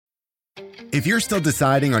If you're still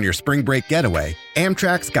deciding on your spring break getaway,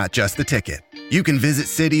 Amtrak's got just the ticket. You can visit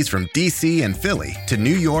cities from D.C. and Philly to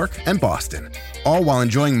New York and Boston, all while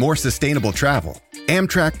enjoying more sustainable travel.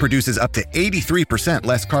 Amtrak produces up to 83%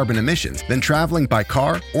 less carbon emissions than traveling by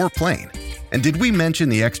car or plane. And did we mention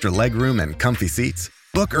the extra legroom and comfy seats?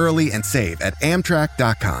 Book early and save at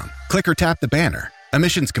Amtrak.com. Click or tap the banner.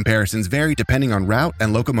 Emissions comparisons vary depending on route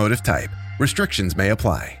and locomotive type. Restrictions may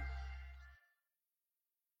apply.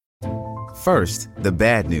 First, the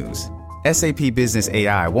bad news. SAP Business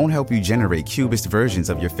AI won't help you generate cubist versions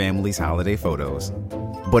of your family's holiday photos.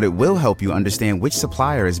 But it will help you understand which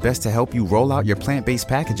supplier is best to help you roll out your plant-based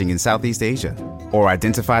packaging in Southeast Asia, or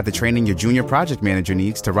identify the training your junior project manager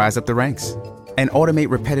needs to rise up the ranks, and automate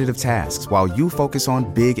repetitive tasks while you focus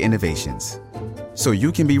on big innovations, so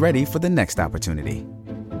you can be ready for the next opportunity.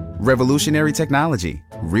 Revolutionary technology,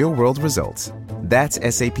 real-world results. That's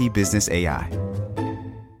SAP Business AI.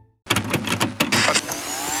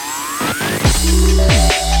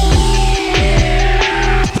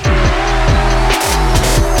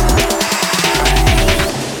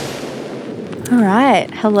 All right.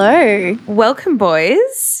 Hello. Welcome,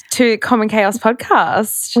 boys, to Common Chaos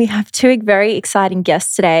Podcast. We have two very exciting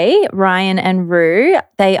guests today, Ryan and Rue.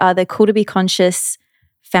 They are the Cool to Be Conscious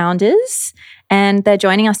founders, and they're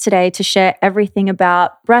joining us today to share everything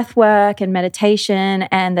about breathwork and meditation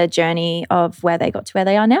and their journey of where they got to where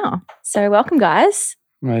they are now. So welcome, guys.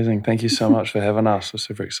 Amazing. Thank you so much for having us. We're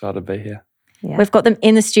super excited to be here. Yeah. We've got them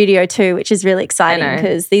in the studio too, which is really exciting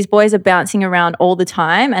because these boys are bouncing around all the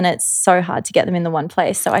time and it's so hard to get them in the one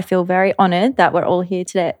place. So I feel very honoured that we're all here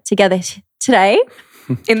together today.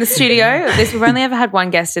 In the studio. We've only ever had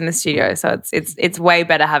one guest in the studio, so it's way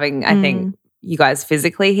better having, I think, you guys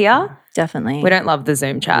physically here. Definitely. We don't love the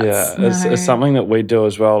Zoom chats. Yeah, it's something that we do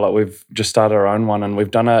as well. Like we've just started our own one, and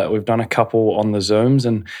we've done a couple on the Zooms,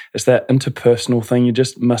 and it's that interpersonal thing. You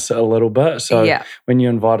just miss it a little bit. So when you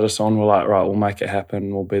invited us on, we're like, right, we'll make it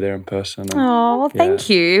happen. We'll be there in person. Oh, well, thank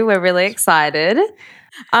you. We're really excited.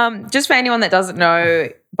 Just for anyone that doesn't know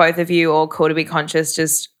both of you or Cool to Be Conscious,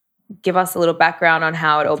 just give us a little background on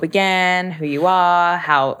how it all began, who you are,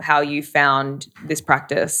 how you found this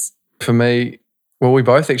practice. For me, well, we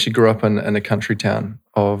both actually grew up in a country town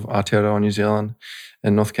of Aotearoa, New Zealand,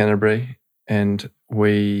 in North Canterbury, and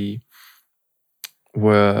we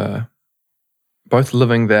were both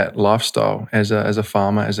living that lifestyle as a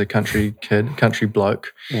farmer, as a country kid, country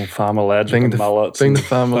bloke. Yeah, farmer lads with the mullets. Being the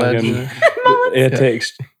farmer lads.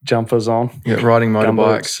 AirTags jumpers on. Yeah, riding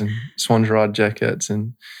motorbikes and swans ride jackets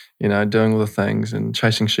and, doing all the things and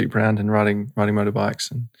chasing sheep around and riding motorbikes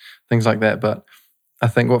and things like that. But I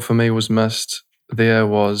think what for me was missed there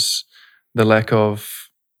was the lack of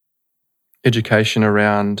education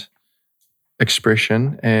around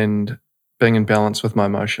expression and being in balance with my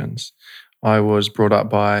emotions. I was brought up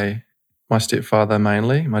by my stepfather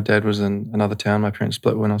mainly. My dad was in another town. My parents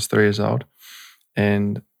split when I was 3 years old.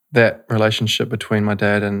 And that relationship between my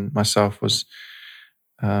dad and myself was,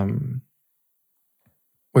 we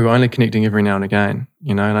were only connecting every now and again,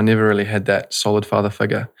 and I never really had that solid father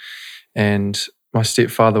figure. And my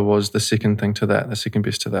stepfather was the second thing to that, the second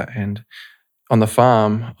best to that. And on the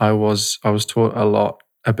farm, I was taught a lot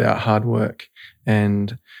about hard work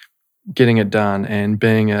and getting it done and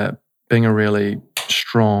being a really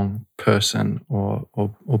strong person or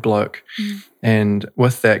bloke. And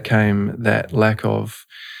with that came that lack of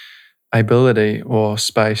ability or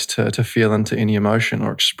space to feel into any emotion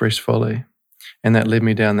or express fully. And that led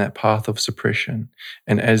me down that path of suppression.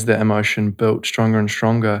 And as that emotion built stronger and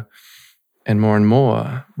stronger, and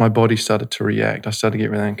more, my body started to react. I started to get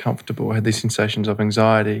really uncomfortable. I had these sensations of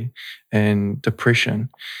anxiety and depression.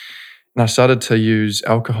 And I started to use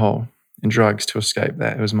alcohol and drugs to escape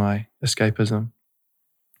that. It was my escapism,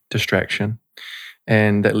 distraction.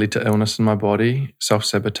 And that led to illness in my body,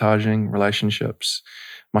 self-sabotaging, relationships,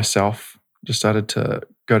 myself. Just started to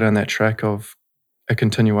go down that track of a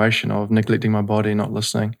continuation of neglecting my body, not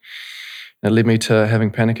listening. It led me to having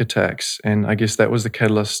panic attacks. And I guess that was the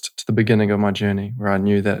catalyst to the beginning of my journey where I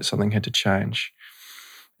knew that something had to change.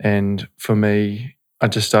 And for me, I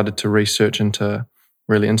just started to research into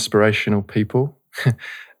really inspirational people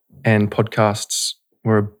and podcasts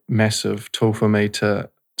were a massive tool for me to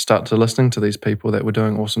start to listening to these people that were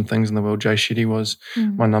doing awesome things in the world. Jay Shetty was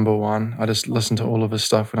my number one. I just listened to all of his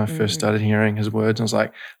stuff when I first started hearing his words. And I was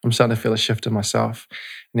like, I'm starting to feel a shift in myself.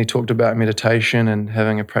 And he talked about meditation and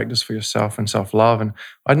having a practice for yourself and self-love. And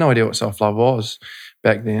I had no idea what self-love was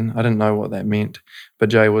back then. I didn't know what that meant. But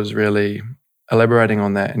Jay was really elaborating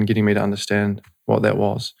on that and getting me to understand what that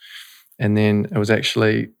was. And then it was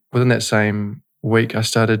actually within that same week, I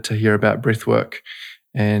started to hear about breathwork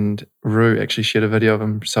And Rue actually shared a video of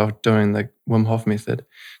himself doing the Wim Hof method.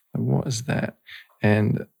 Like, what is that?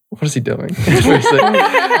 And what is he doing?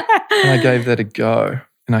 And I gave that a go,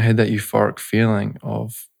 and I had that euphoric feeling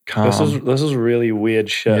of calm. This is really weird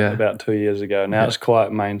shit about 2 years ago. Now it's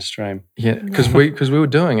quite mainstream. Yeah, because we were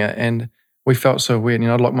doing it, and we felt so weird.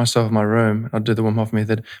 I'd lock myself in my room. I'd do the Wim Hof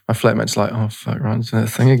method. My flatmate's like, "Oh fuck, Ryan's doing that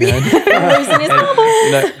thing again."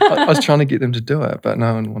 I was trying to get them to do it, but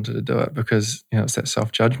no one wanted to do it because it's that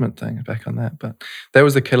self-judgment thing back on that. But that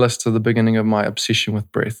was the catalyst to the beginning of my obsession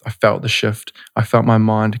with breath. I felt the shift. I felt my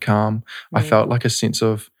mind calm. I felt like a sense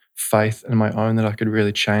of faith in my own that I could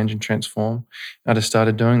really change and transform. I just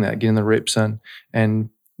started doing that, getting the reps in and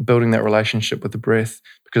building that relationship with the breath,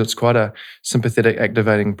 because it's quite a sympathetic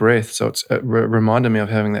activating breath. So it reminded me of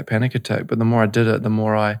having that panic attack. But the more I did it, the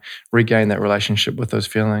more I regained that relationship with those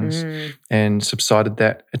feelings and subsided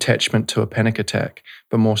that attachment to a panic attack,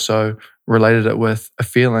 but more so related it with a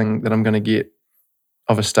feeling that I'm going to get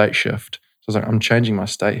of a state shift. So I was like, I'm changing my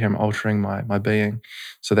state here. I'm altering my being.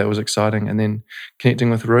 So that was exciting. And then connecting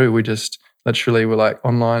with Rue, we just literally were like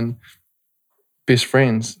online best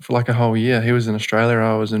friends for like a whole year. He was in Australia,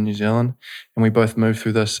 I was in New Zealand, and we both moved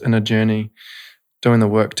through this inner journey, doing the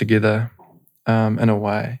work together in a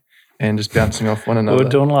way, and just bouncing off one another. We were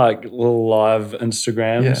doing like little live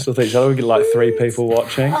Instagrams with each other. We get like 3 people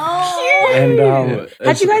watching. And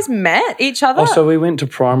had you guys met each other? So we went to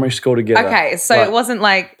primary school together. Okay, so it wasn't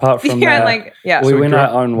like apart from that, we so went our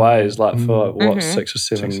own ways, like for 6 or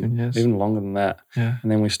 7 7 years, even longer than that. Yeah.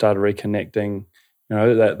 And then we started reconnecting.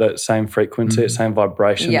 That same frequency, that same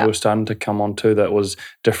vibration we were starting to come onto that was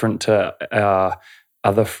different to our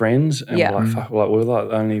other friends. And we're we were like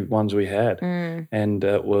the only ones we had. And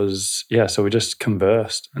it was, so we just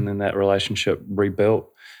conversed, and then that relationship rebuilt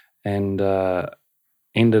and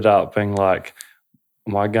ended up being like,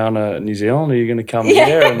 am I going to New Zealand? Are you going to come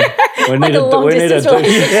here? And we need to do. Why is this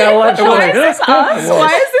us?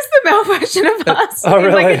 Why is this the male version of us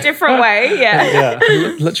in like a different way? Yeah.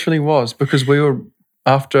 It literally was, because we were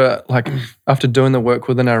after doing the work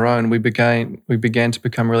within our own, we began to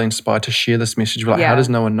become really inspired to share this message. We're like, how does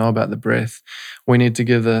no one know about the breath? We need to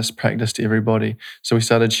give this practice to everybody. So we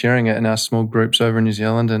started sharing it in our small groups over in New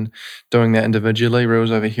Zealand and doing that individually. Rue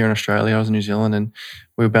was over here in Australia, I was in New Zealand, and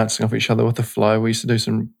we were bouncing off each other with the flow. We used to do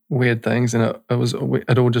some weird things, and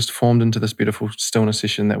it all just formed into this beautiful stillness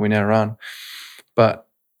session that we now run. But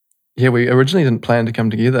we originally didn't plan to come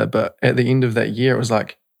together, but at the end of that year, it was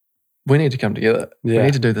like, we need to come together. We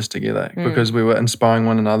need to do this together, because we were inspiring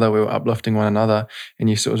one another. We were uplifting one another. And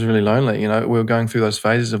yes, it was really lonely. We were going through those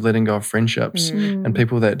phases of letting go of friendships and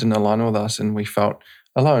people that didn't align with us, and we felt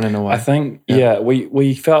alone in a way. I think,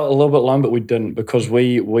 we felt a little bit alone, but we didn't, because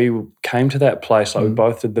we came to that place, like we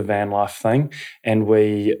both did the van life thing, and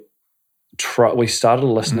we started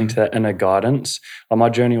listening to that inner guidance. Like my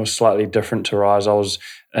journey was slightly different to Rise. I was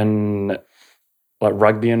in like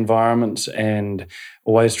rugby environments and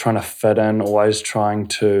always trying to fit in, always trying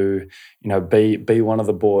to, be one of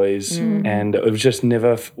the boys. And it was just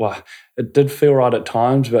never, it did feel right at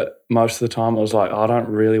times, but most of the time it was like, I don't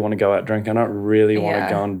really want to go out drinking. I don't really want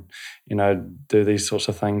to go and, do these sorts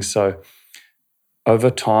of things. So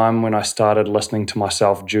over time, when I started listening to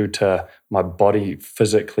myself due to my body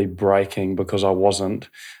physically breaking because I wasn't,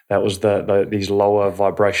 that was these lower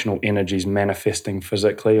vibrational energies manifesting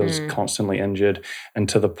physically. I was constantly injured, and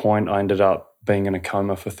to the point I ended up being in a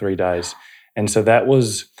coma for 3 days. And so that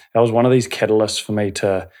was one of these catalysts for me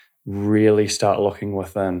to really start looking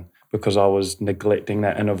within, because I was neglecting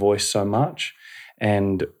that inner voice so much.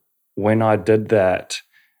 And when I did that,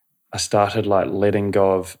 I started like letting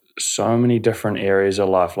go of so many different areas of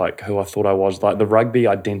life, like who I thought I was. Like the rugby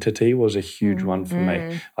identity was a huge one for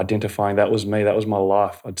me. Identifying that was me, that was my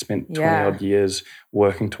life. I'd spent 20 odd years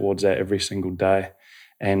working towards that every single day.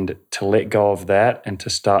 And to let go of that and to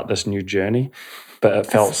start this new journey, but it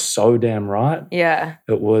felt so damn right. Yeah.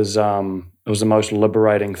 It was the most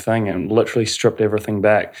liberating thing, and literally stripped everything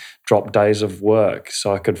back, dropped days of work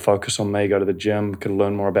so I could focus on me, go to the gym, could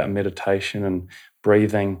learn more about meditation and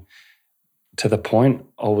breathing. To the point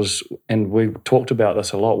and we talked about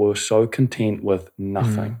this a lot, we were so content with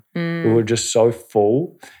nothing. We were just so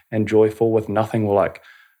full and joyful with nothing. We're like,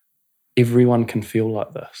 everyone can feel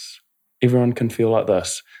like this. Everyone can feel like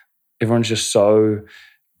this. Everyone's just so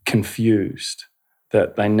confused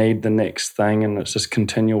that they need the next thing, and it's this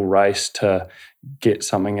continual race to get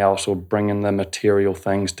something else or bring in the material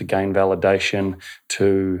things to gain validation,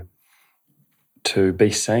 to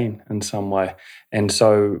be seen in some way. And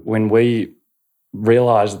so when we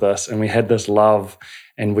realized this and we had this love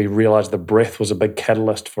And we realized the breath was a big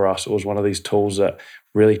catalyst for us. It was one of these tools that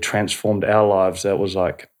really transformed our lives. That was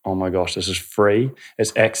like, oh my gosh, this is free.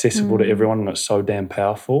 It's accessible to everyone, and it's so damn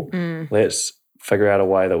powerful. Let's figure out a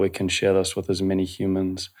way that we can share this with as many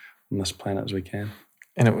humans on this planet as we can.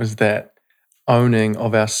 And it was that owning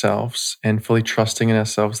of ourselves and fully trusting in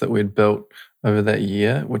ourselves that we'd built over that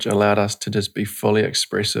year, which allowed us to just be fully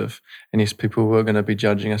expressive. And yes, people were going to be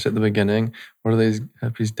judging us at the beginning. What are these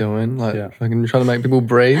hippies doing? Like, fucking trying to make people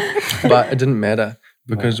breathe. But it didn't matter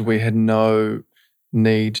because we had no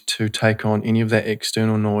need to take on any of that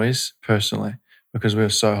external noise personally, because we were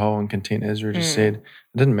so whole and content, as Ru just said.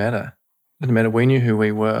 It didn't matter. It didn't matter. We knew who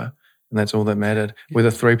we were, and that's all that mattered.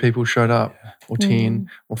 Whether 3 people showed up or 10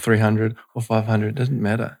 or 300 or 500, it doesn't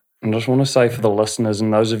matter. And I just want to say for the listeners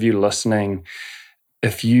and those of you listening,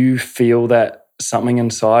 if you feel that something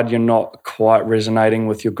inside you're not quite resonating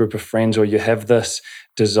with your group of friends, or you have this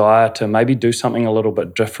desire to maybe do something a little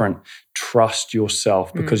bit different, trust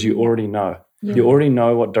yourself, because you already know. You already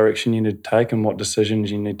know what direction you need to take and what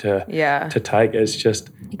decisions you need to take. It's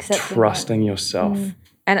just trusting yourself.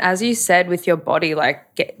 And as you said with your body, like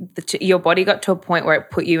your body got to a point where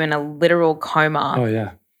it put you in a literal coma. Oh,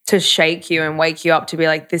 yeah. To shake you and wake you up to be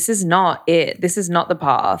like, this is not it. This is not the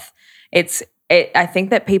path. I think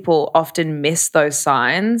that people often miss those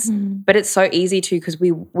signs, but it's so easy to, because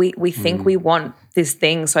we think we want this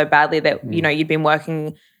thing so badly that, you know, you've been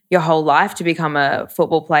working your whole life to become a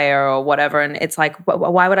football player or whatever. And it's like,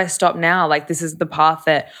 why would I stop now? Like, this is the path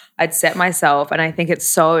that I'd set myself. And I think it's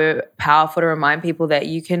so powerful to remind people that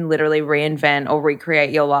you can literally reinvent or recreate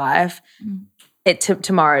your life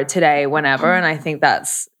tomorrow, today, whenever. And I think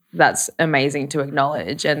that's amazing to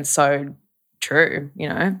acknowledge, and so true, you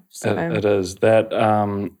know. So it is that,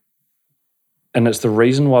 and it's the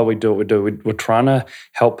reason why we do what we do. We're trying to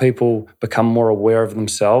help people become more aware of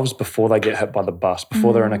themselves before they get hit by the bus,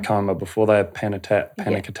 before they're in a coma, before they have panic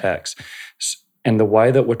attacks. And the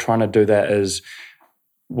way that we're trying to do that is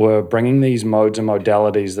we're bringing these modes and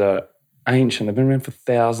modalities that are ancient. They've been around for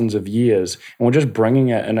thousands of years, and we're just bringing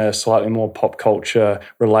it in a slightly more pop culture,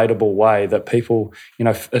 relatable way that people, you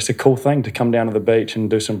know, it's a cool thing to come down to the beach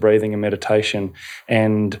and do some breathing and meditation,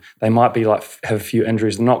 and they might be like, have a few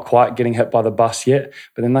injuries, not quite getting hit by the bus yet,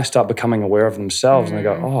 but then they start becoming aware of themselves and they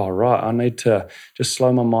go, oh, right, I need to just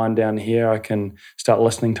slow my mind down here. I can start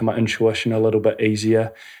listening to my intuition a little bit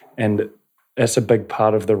easier. And that's a big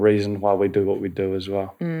part of the reason why we do what we do as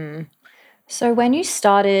well. So when you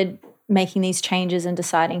started making these changes and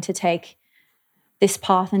deciding to take this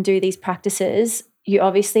path and do these practices, you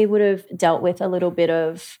obviously would have dealt with a little bit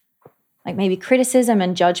of like maybe criticism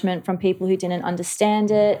and judgment from people who didn't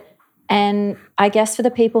understand it. And I guess for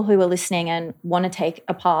the people who are listening and want to take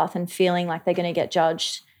a path and feeling like they're going to get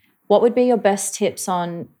judged, what would be your best tips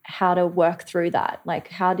on how to work through that? Like,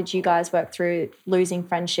 how did you guys work through losing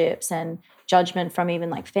friendships and judgment from even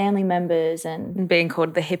like family members and being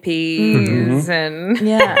called the hippies and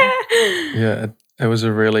it was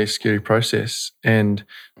a really scary process, and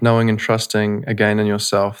knowing and trusting again in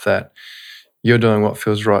yourself that you're doing what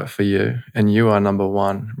feels right for you and you are number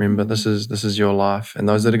one. Remember, this is your life, and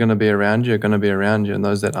those that are going to be around you are going to be around you, and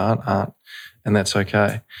those that aren't, and that's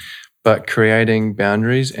okay. But creating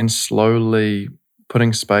boundaries and slowly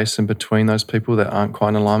putting space in between those people that aren't quite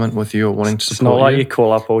in alignment with you or wanting to support you. It's not like you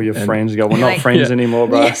call up all your friends and go, we're not friends anymore,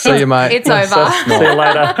 bro. See you, mate. It's over. See you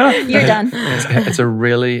later. You're done.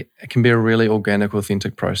 It can be a really organic,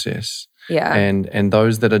 authentic process. Yeah. And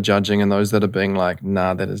those that are judging and those that are being like,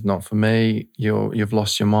 nah, that is not for me, you've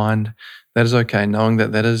lost your mind, that is okay, knowing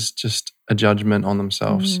that is just a judgment on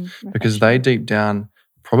themselves because they deep down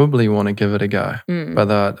probably want to give it a go, but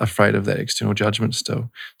they're afraid of that external judgment still.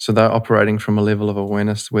 So they're operating from a level of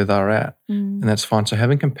awareness where they're at, and that's fine. So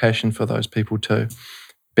having compassion for those people too,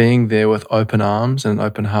 being there with open arms and an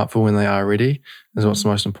open heart for when they are ready is what's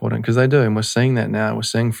most important, because they do. And we're seeing that now. We're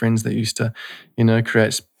seeing friends that used to,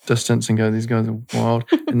 create distance and go, these guys are wild.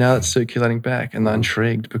 And now it's circulating back and they're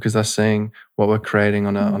intrigued because they're seeing what we're creating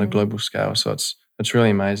on a global scale. So it's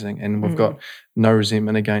really amazing. And we've got no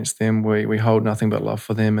resentment against them. We hold nothing but love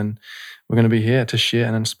for them, and we're going to be here to share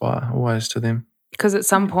and inspire always to them. Because at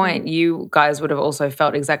some point, you guys would have also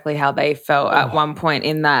felt exactly how they felt at one point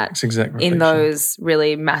in that, in those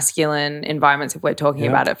really masculine environments, if we're talking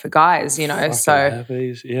about it for guys, So,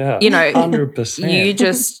 happies. 100%. You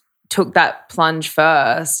just took that plunge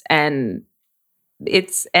first, and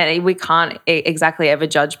we can't exactly ever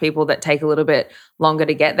judge people that take a little bit longer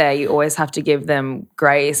to get there. You always have to give them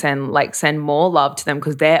grace and send more love to them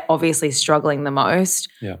because they're obviously struggling the most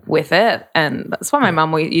with it. And that's what my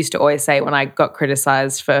mum used to always say when I got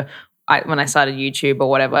criticized for when I started YouTube or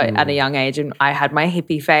whatever at a young age, and I had my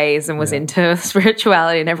hippie phase and was into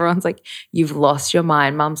spirituality, and everyone's like, you've lost your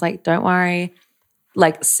mind. Mum's like, don't worry,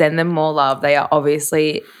 like send them more love. They are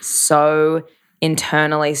obviously so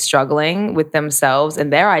internally struggling with themselves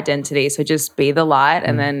and their identity. So just be the light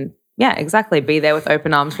and then, exactly. Be there with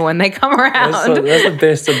open arms for when they come around. That's the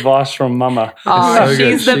best advice from Mama. Oh, so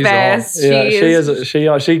she's the best. Yeah,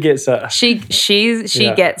 she gets it. She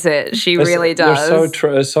gets it. She really does. It's so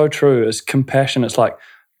true. It's so true. It's compassion. It's like,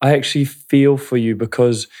 I actually feel for you,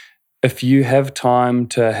 because if you have time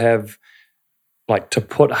to have, like, to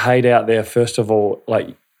put hate out there, first of all,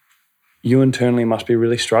 like, you internally must be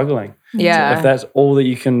really struggling. Yeah. So if that's all that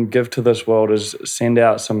you can give to this world is send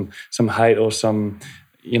out some hate or some,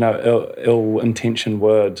 ill-intentioned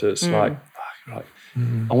words, it's like I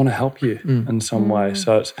want to help you in some way.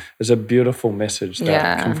 So it's a beautiful message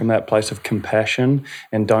that come from that place of compassion,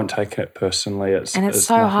 and don't take it personally. It's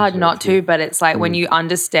so hard not to, but it's like when you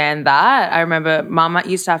understand that. I remember Mama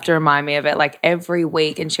used to have to remind me of it like every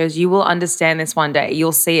week, and she goes, you will understand this one day.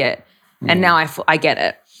 You'll see it. And now I get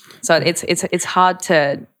it. So it's hard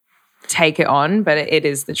to take it on, but it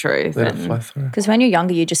is the truth. Let it flow through. Because when you're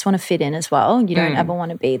younger, you just want to fit in as well. You don't ever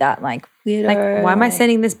want to be that like weirdo. Like, why am I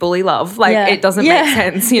sending this bully love? Like, it doesn't make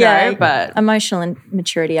sense, you know. But emotional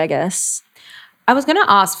maturity, I guess. I was going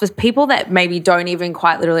to ask, for people that maybe don't even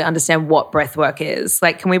quite literally understand what breathwork is,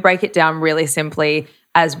 like, can we break it down really simply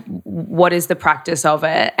as what is the practice of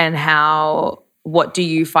it, and what do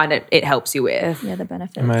you find it helps you with? Yeah, the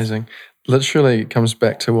benefits. Amazing. Literally, it comes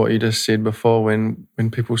back to what you just said before when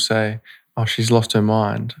people say, oh, she's lost her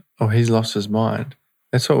mind, or he's lost his mind.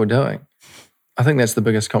 That's what we're doing. I think that's the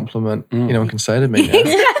biggest compliment anyone can say to me now.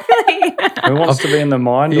 Exactly. Who wants to be in the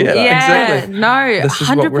mind? Yeah, exactly. No, this 100%.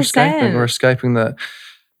 Is what we're escaping. We're escaping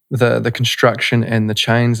the construction and the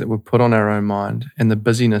chains that we've put on our own mind, and the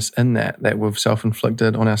busyness in that we've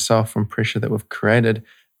self-inflicted on ourselves from pressure that we've created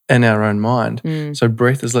in our own mind. So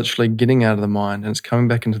breath is literally getting out of the mind, and it's coming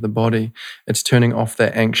back into the body. It's turning off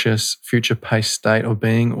that anxious future-paced state of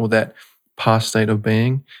being, or that past state of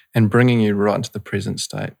being, and bringing you right into the present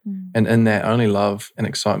state. And in that, only love and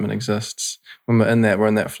excitement exists. When we're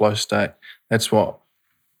in that flow state. That's what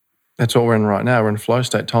we're in right now. We're in flow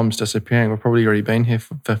state. Time's disappearing. We've probably already been here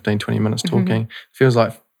for 15, 20 minutes talking. Feels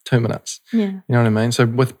like 2 minutes. Yeah. You know what I mean? So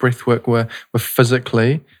with breath work, we're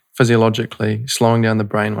physiologically slowing down the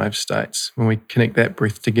brainwave states. When we connect that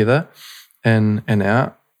breath together in and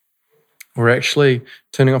out, we're actually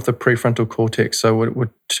turning off the prefrontal cortex. So we're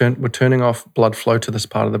turning off blood flow to this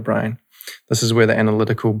part of the brain. This is where the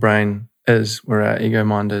analytical brain is, where our ego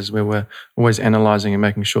mind is, where we're always analysing and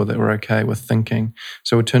making sure that we're okay with thinking.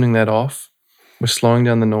 So we're turning that off. We're slowing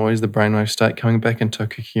down the noise, the brainwave state, coming back into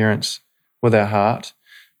coherence with our heart,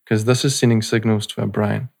 because this is sending signals to our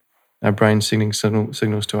brain. Our brain's sending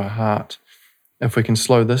signals to our heart. If we can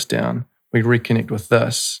slow this down, we reconnect with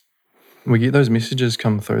this. We get those messages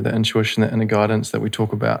come through, that intuition, that inner guidance that we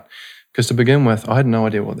talk about. Because to begin with, I had no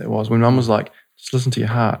idea what that was. When Mum was like, just listen to your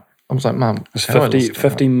heart. I was like, Mum, there's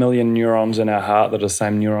 50 million neurons in our heart that are the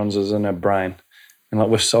same neurons as in our brain. And like,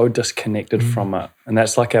 we're so disconnected from it. And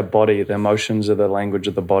that's like our body. The emotions are the language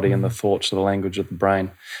of the body, and the thoughts are the language of the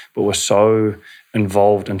brain. But we're so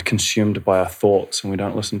involved and consumed by our thoughts, and we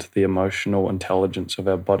don't listen to the emotional intelligence of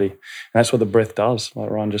our body. And that's what the breath does. Like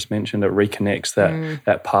Ryan just mentioned, it reconnects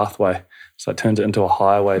that pathway. So it turns it into a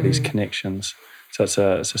highway, these connections. So it's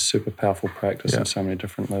a super powerful practice on so many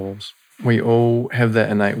different levels. We all have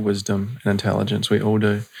that innate wisdom and intelligence. We all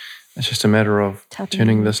do. It's just a matter of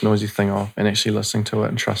turning this noisy thing off and actually listening to it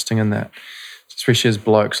and trusting in that. Especially as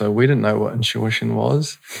blokes, so we didn't know what intuition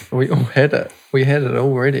was. But we all had it. We had it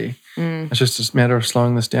already. It's just a matter of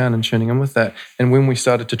slowing this down and tuning in with that. And when we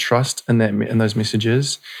started to trust in those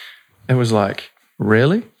messages, it was like,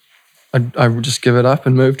 really? I would just give it up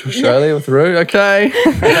and move to Australia with Roo. Okay,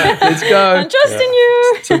 let's go. I'm trusting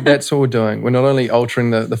you. So that's what we're doing. We're not only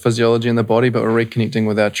altering the physiology in the body, but we're reconnecting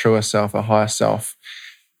with our truer self, our higher self,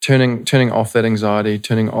 turning off that anxiety,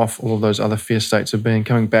 turning off all of those other fear states of being,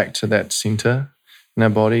 coming back to that center in our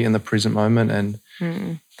body in the present moment.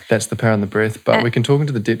 And that's the power in the breath. But we can talk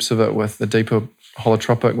into the depths of it with the deeper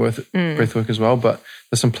holotropic with breathwork as well. But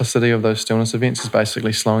the simplicity of those stillness events is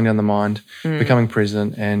basically slowing down the mind, becoming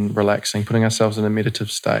present and relaxing, putting ourselves in a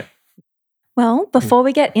meditative state. Well, before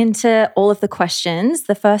we get into all of the questions,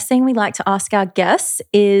 the first thing we like to ask our guests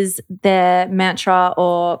is their mantra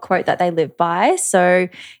or quote that they live by. So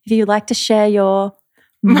if you'd like to share your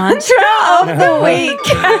mantra of the week.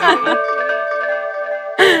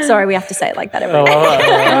 Sorry, we have to say it like that every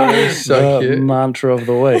day. So cute. Mantra of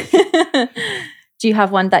the week. Do you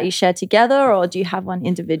have one that you share together, or do you have one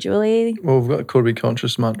individually? Well, we've got the Could Be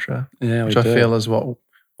Conscious mantra, which I feel is what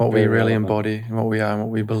we really embody and what we are and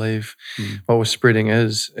what we believe. What we're spreading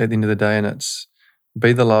is, at the end of the day, and it's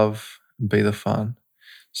be the love, be the fun.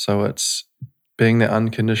 So it's being the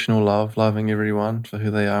unconditional love, loving everyone for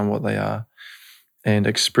who they are and what they are, and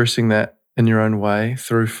expressing that in your own way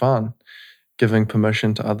through fun, giving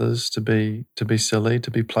permission to others to be silly,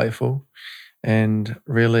 to be playful, and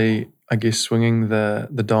really, I guess, swinging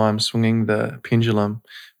the dime, swinging the pendulum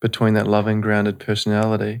between that loving, grounded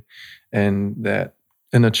personality and that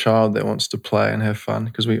inner child that wants to play and have fun,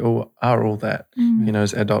 because we all are all that. You know,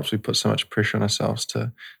 as adults, we put so much pressure on ourselves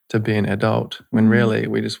to be an adult when really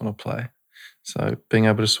we just want to play. So being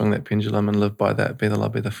able to swing that pendulum and live by that, be the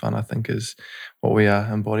love, be the fun, I think is what we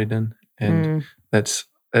are embodied in. And it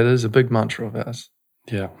is a big mantra of ours.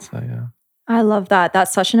 Yeah. So, yeah. I love that.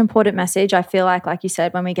 That's such an important message. I feel like you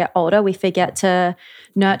said, when we get older, we forget to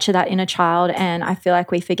nurture that inner child. And I feel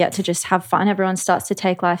like we forget to just have fun. Everyone starts to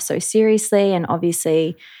take life so seriously. And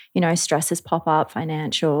obviously, you know, stresses pop up,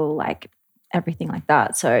 financial, like everything like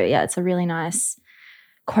that. So yeah, it's a really nice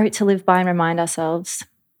quote to live by and remind ourselves.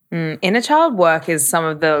 Inner child work is some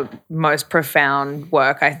of the most profound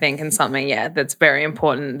work, I think, and something, that's very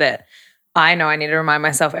important that I know I need to remind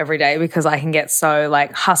myself every day, because I can get so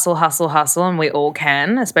like hustle, and we all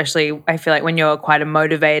can, especially I feel like when you're quite a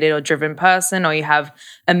motivated or driven person, or you have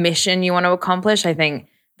a mission you want to accomplish. I think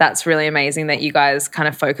that's really amazing that you guys kind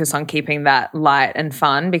of focus on keeping that light and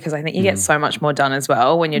fun, because I think you get so much more done as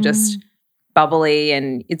well when you're just bubbly,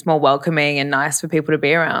 and it's more welcoming and nice for people to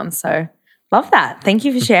be around. So love that. Thank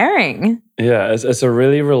you for sharing. Yeah, it's a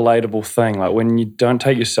really relatable thing. Like when you don't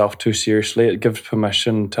take yourself too seriously, it gives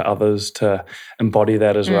permission to others to embody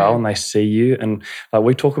that as well, and they see you. And like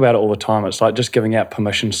we talk about it all the time. It's like just giving out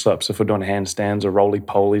permission slips if we're doing handstands or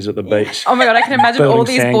roly-polies at the beach. Oh my God, I can imagine all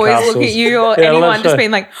these boys look at you or anyone just being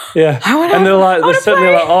like, and they're sitting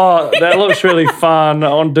there like, oh, that looks really fun.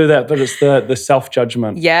 I want to do that. But it's the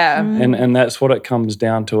self-judgment. Yeah. And that's what it comes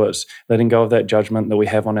down to. It's letting go of that judgment that we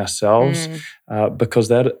have on ourselves, because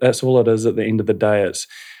that's all it is. At the end of the day,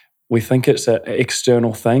 we think it's an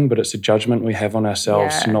external thing, but it's a judgment we have on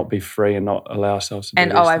ourselves to not be free and not allow ourselves to do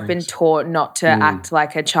these I've been taught not to act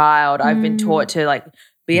like a child. I've been taught to like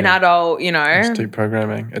be an adult, you know. It's deep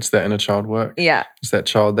programming. It's that inner child work. Yeah. It's that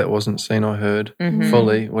child that wasn't seen or heard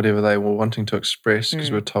fully, whatever they were wanting to express,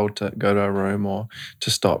 because we're told to go to a room or to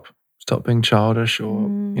stop being childish, or,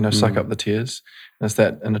 you know, suck up the tears. And it's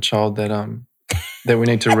that inner child that that we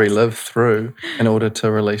need to relive through in order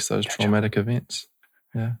to release those traumatic events.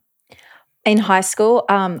 Yeah. In high school,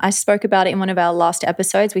 I spoke about it in one of our last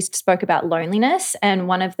episodes. We spoke about loneliness, and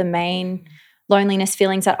one of the main loneliness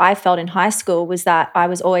feelings that I felt in high school was that I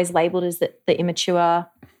was always labeled as the immature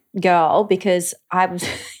girl, because I was,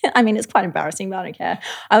 I mean, it's quite embarrassing, but I don't care.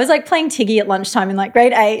 I was like playing Tiggy at lunchtime in like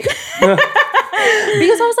grade 8 because I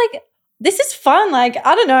was like, this is fun. Like,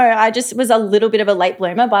 I don't know. I just was a little bit of a late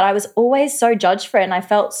bloomer, but I was always so judged for it. And I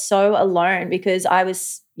felt so alone because I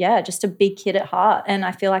was, just a big kid at heart. And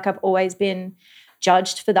I feel like I've always been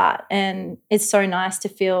judged for that. And it's so nice to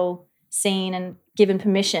feel seen and given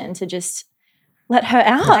permission to just let her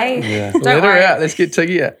out. Let her out. Let's get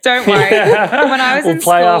Tiggy out. Don't worry. When I was in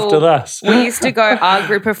play school, after this. We used to go, our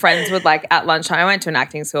group of friends would like at lunchtime, I went to an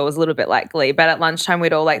acting school, it was a little bit like Glee, but at lunchtime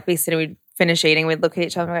we'd all like be sitting, we'd finish eating, we'd look at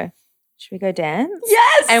each other and go, should we go dance?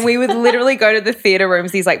 Yes. And we would literally go to the theatre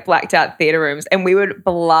rooms, these like blacked out theatre rooms, and we would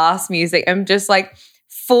blast music and just like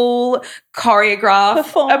full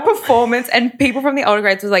choreograph a performance. And people from the older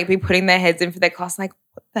grades would like be putting their heads in for their class, like,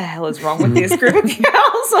 what the hell is wrong with this group of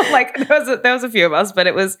girls? So, like there was a few of us, but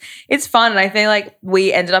it's fun. And I think like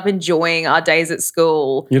we ended up enjoying our days at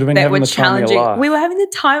school. You'd have been having the time of your life. We were having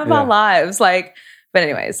the time of our lives. Like, but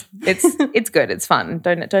anyways, it's good. It's fun.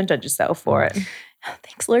 Don't judge yourself for it.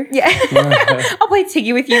 Thanks, Lou. Yeah. I'll play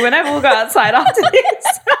Tiggy with you whenever we'll go outside after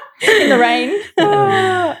this. In the rain.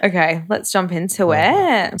 Okay, let's jump into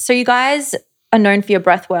it. So you guys are known for your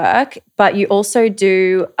breath work, but you also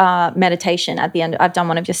do meditation at the end. I've done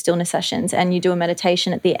one of your stillness sessions, and you do a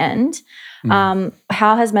meditation at the end. How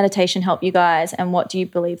has meditation helped you guys, and what do you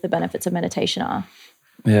believe the benefits of meditation are?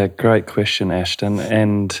 Yeah, great question, Ashton.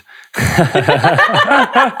 And I've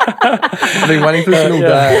been waiting for this all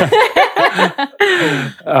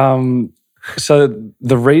day. So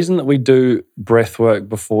the reason that we do breath work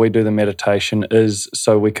before we do the meditation is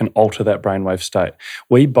so we can alter that brainwave state.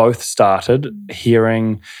 We both started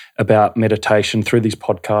hearing about meditation through these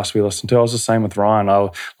podcasts we listened to. I was the same with Ryan.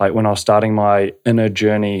 When I was starting my inner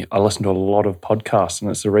journey, I listened to a lot of podcasts, and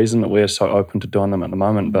it's the reason that we're so open to doing them at the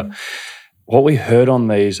moment. But what we heard on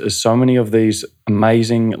these is so many of these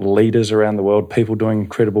amazing leaders around the world, people doing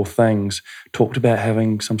incredible things, talked about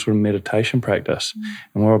having some sort of meditation practice.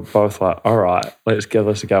 And we were both like, all right, let's give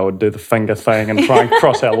this a go. We'd do the finger thing and try and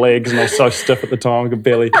cross our legs. And I was so stiff at the time, I could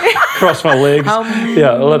barely cross my legs.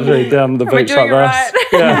 Literally down the beach like this. Right?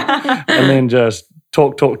 Yeah. And then just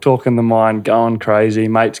talk in the mind, going crazy.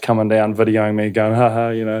 Mates coming down, videoing me,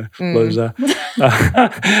 going, loser.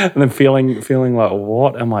 And then feeling like,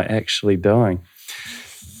 what am I actually doing?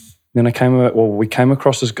 Then we came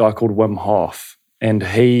across this guy called Wim Hof, and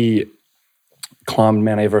he climbed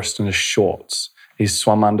Mount Everest in his shorts. He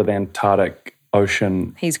swum under the Antarctic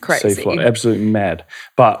Ocean. He's crazy. Seafloor. Absolutely mad.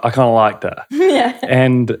 But I kind of liked it. Yeah.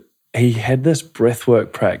 And he had this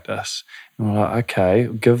breathwork practice. And I'm like, okay,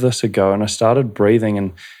 give this a go. And I started breathing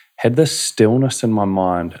and had this stillness in my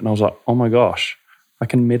mind. And I was like, oh my gosh, I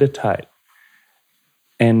can meditate.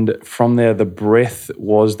 And from there, the breath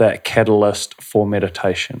was that catalyst for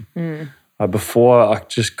meditation. Before, I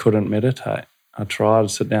just couldn't meditate. I tried to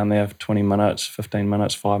sit down there for 20 minutes, 15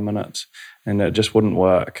 minutes, 5 minutes, and it just wouldn't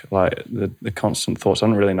work. Like the constant thoughts, I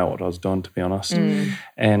didn't really know what I was doing, to be honest.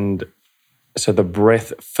 And so the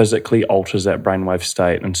breath physically alters that brainwave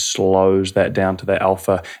state and slows that down to the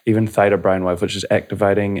alpha, even theta brainwave, which is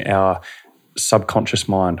activating our subconscious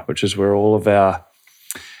mind, which is where all of our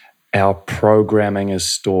programming is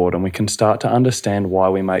stored, and we can start to understand why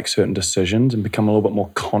we make certain decisions and become a little bit more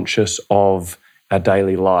conscious of our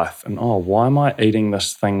daily life. And, why am I eating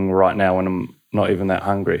this thing right now when I'm not even that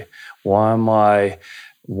hungry? Why am I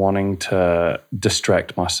wanting to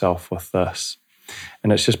distract myself with this?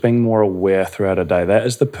 And it's just being more aware throughout a day. That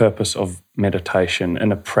is the purpose of meditation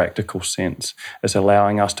in a practical sense. It's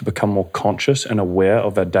allowing us to become more conscious and aware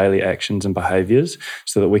of our daily actions and behaviors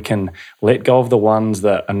so that we can let go of the ones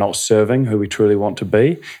that are not serving who we truly want to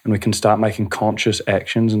be, and we can start making conscious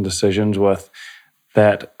actions and decisions with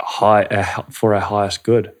that for our highest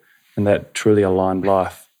good and that truly aligned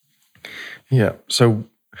life. Yeah. So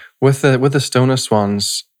with the stillness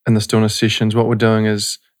ones and the stillness sessions, what we're doing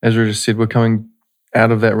is, as we just said, we're coming out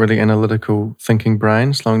of that really analytical thinking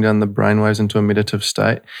brain, slowing down the brainwaves into a meditative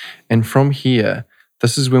state. And from here,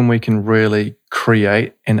 this is when we can really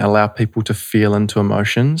create and allow people to feel into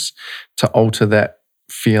emotions, to alter that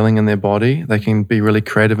feeling in their body. They can be really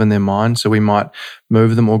creative in their mind. So we might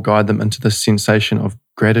move them or guide them into the sensation of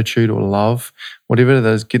gratitude or love, whatever it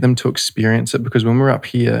is, get them to experience it. Because when we're up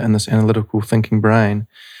here in this analytical thinking brain,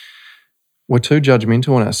 we're too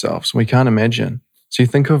judgmental on ourselves. We can't imagine. So you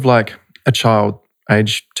think of like a child,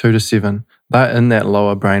 age 2 to 7, they're in that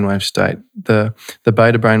lower brainwave state. The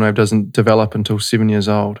beta brainwave doesn't develop until 7 years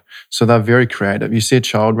old. So they're very creative. You see a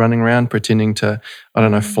child running around pretending to,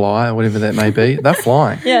 fly or whatever that may be. They're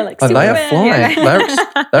flying. Yeah, like they are flying.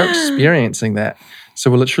 Yeah. They're experiencing that.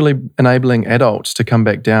 So we're literally enabling adults to come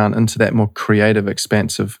back down into that more creative,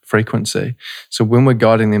 expansive frequency. So when we're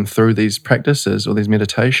guiding them through these practices or these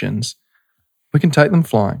meditations, we can take them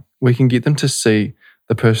flying. We can get them to see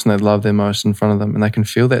the person they love their most in front of them, and they can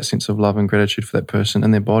feel that sense of love and gratitude for that person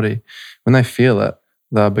in their body. When they feel it,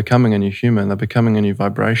 they're becoming a new human. They're becoming a new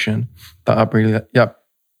vibration. They're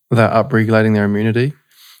upregulating their immunity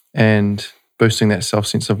and boosting that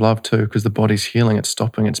self-sense of love too, because the body's healing, it's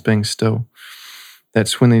stopping, it's being still.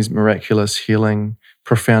 That's when these miraculous healing,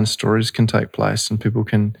 profound stories can take place, and people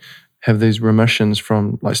can have these remissions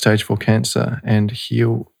from like stage 4 cancer and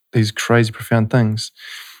heal these crazy profound things.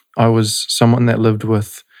 I was someone that lived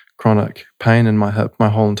with chronic pain in my hip my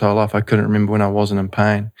whole entire life. I couldn't remember when I wasn't in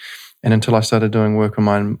pain. And until I started doing work on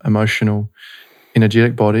my emotional,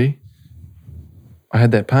 energetic body, I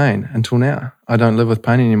had that pain until now. I don't live with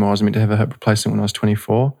pain anymore. I was meant to have a hip replacement when I was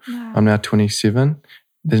 24. Wow. I'm now 27.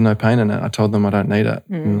 There's no pain in it. I told them I don't need it.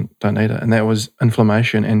 Don't need it. And that was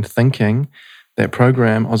inflammation and thinking. That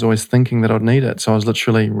program, I was always thinking that I'd need it. So I was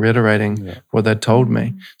literally reiterating what they'd told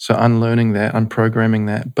me. So unlearning that, unprogramming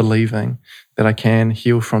that, believing that I can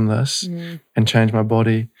heal from this and change my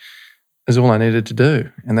body is all I needed to do.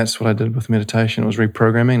 And that's what I did with meditation. It was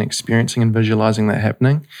reprogramming, experiencing and visualizing that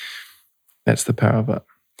happening. That's the power of it.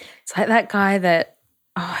 It's like that guy that,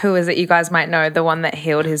 who is it you guys might know, the one that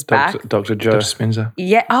healed his back? Dr. Joe Dispenza.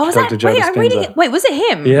 Yeah. Oh, was Dr. that? Wait, I'm reading it. Wait, was it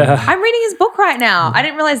him? Yeah. I'm reading his book right now. I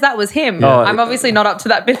didn't realize that was him. Oh, I'm obviously not up to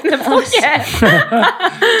that bit in the book yet.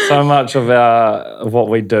 So much of what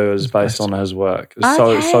we do is based on his work. It's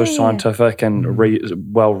so scientific and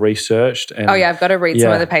well researched. And I've got to read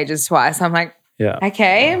some of the pages twice. I'm like,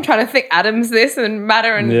 okay, I'm trying to think atoms this and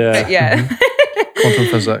matter and Quantum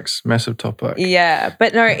physics, massive topic. Yeah,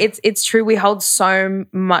 but no, it's true. We hold so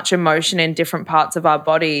much emotion in different parts of our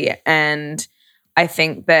body, and I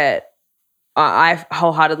think that I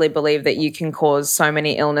wholeheartedly believe that you can cause so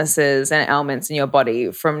many illnesses and ailments in your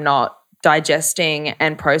body from not digesting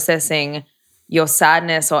and processing your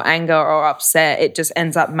sadness or anger or upset. It just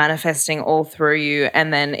ends up manifesting all through you,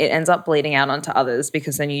 and then it ends up bleeding out onto others,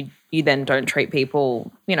 because then you then don't treat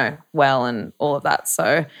people, well, and all of that.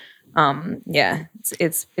 So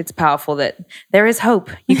it's powerful that there is hope.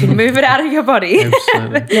 You can move it out of your body.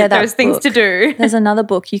 Absolutely. Yeah, there's things to do. There's another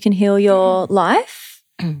book, You Can Heal Your Life.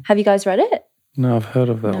 Have you guys read it? No, I've heard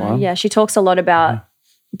of that one. Yeah, she talks a lot about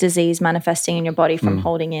disease manifesting in your body from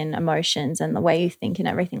holding in emotions and the way you think and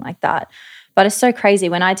everything like that. But it's so crazy.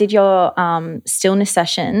 When I did your stillness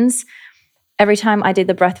sessions, every time I did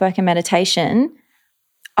the breathwork and meditation,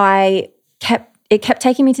 it kept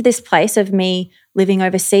taking me to this place of me living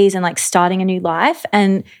overseas and like starting a new life.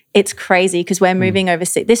 And it's crazy because we're moving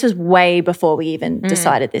overseas. This was way before we even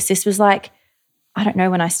decided this. This was like, I don't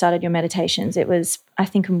know when I started your meditations. It was, I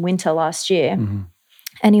think, in winter last year.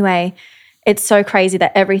 Anyway, it's so crazy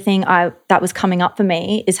that everything that was coming up for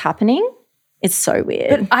me is happening. It's so weird.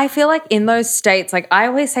 But I feel like in those states, like I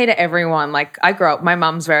always say to everyone, like I grew up, my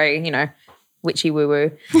mum's very, witchy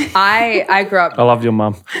woo-woo. I grew up. I love your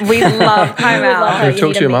mum. We love time out. Can you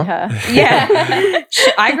talk to your mum? Yeah.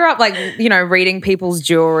 I grew up like, reading people's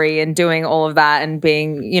jewelry and doing all of that and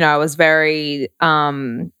being, I was very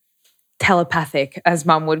telepathic, as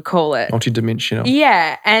mum would call it. Multidimensional.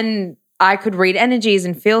 Yeah. And I could read energies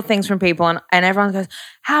and feel things from people, and everyone goes,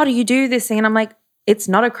 how do you do this thing? And I'm like, it's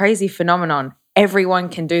not a crazy phenomenon. Everyone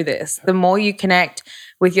can do this. The more you connect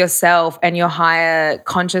with yourself and your higher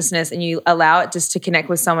consciousness and you allow it just to connect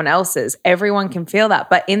with someone else's, everyone can feel that.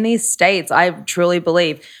 But in these states, I truly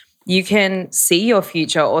believe you can see your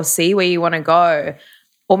future or see where you want to go.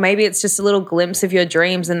 Or maybe it's just a little glimpse of your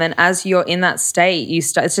dreams. And then as you're in that state,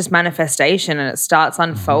 it's just manifestation and it starts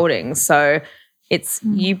unfolding. So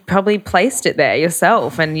you probably placed it there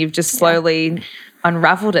yourself and you've just slowly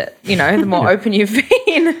unraveled it, the more open you've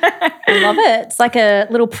been. I love it. It's like a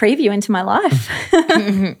little preview into my life.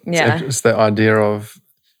 Yeah. So it's the idea of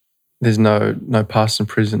there's no past and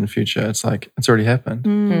present and future. It's like it's already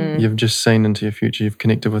happened. You've just seen into your future. You've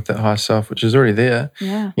connected with that higher self, which is already there.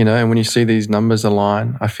 Yeah. And when you see these numbers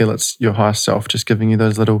align, I feel it's your higher self just giving you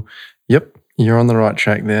those little, yep, you're on the right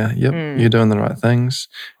track there. Yep, you're doing the right things.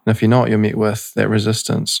 And if you're not, you're met with that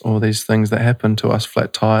resistance or these things that happen to us,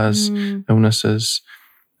 flat tires, illnesses,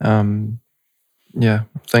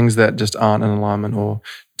 things that just aren't in alignment or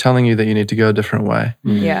telling you that you need to go a different way.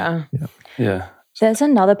 Yeah. There's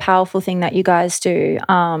another powerful thing that you guys do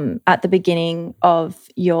at the beginning of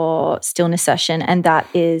your stillness session, and that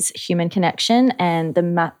is human connection. And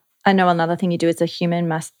I know another thing you do is a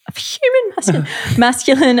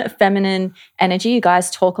masculine, feminine energy. You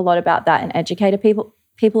guys talk a lot about that and educate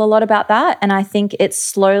people a lot about that. And I think it's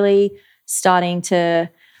slowly starting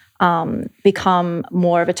to become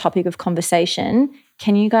more of a topic of conversation.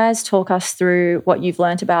 Can you guys talk us through what you've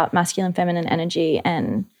learned about masculine, feminine energy?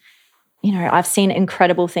 And, I've seen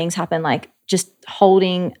incredible things happen, like just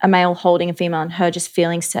holding a male, holding a female, and her just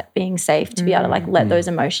feeling being safe to be able to like let those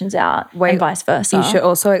emotions out and vice versa. You should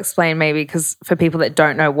also explain, maybe, because for people that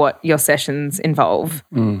don't know what your sessions involve,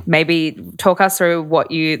 maybe talk us through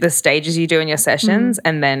the stages you do in your sessions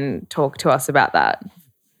and then talk to us about that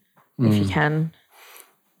if you can.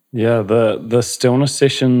 Yeah, the stillness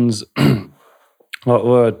sessions, like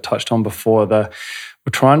we touched on before, we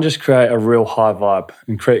try and just create a real high vibe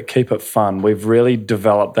and keep it fun. We've really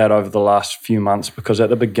developed that over the last few months, because at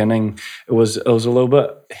the beginning it was a little bit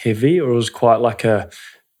heavy, or it was quite like it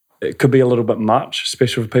could be a little bit much,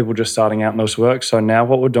 especially for people just starting out in this work. So now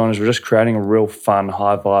what we're doing is we're just creating a real fun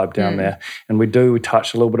high vibe down there. And we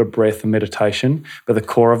touch a little bit of breath and meditation, but the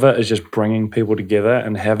core of it is just bringing people together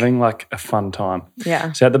and having like a fun time.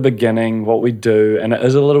 Yeah. So at the beginning, what we do, and it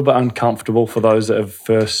is a little bit uncomfortable for those that have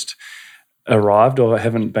first arrived or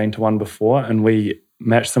haven't been to one before, and we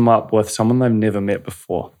match them up with someone they've never met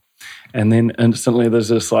before. And then instantly there's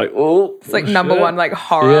this like, oh, it's like number one, like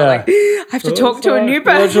horror. Yeah. Like, I have to talk to a new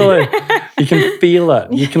person. Literally, you can feel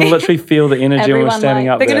it. You can literally feel the energy when we're standing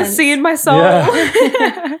up they're there. They're going to see in my soul.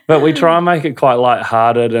 Yeah. But we try and make it quite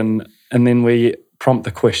lighthearted, and then we prompt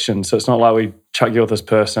the question. So it's not like we chuck you with this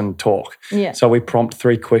person, talk. Yeah. So we prompt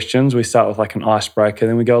 3 questions. We start with like an icebreaker,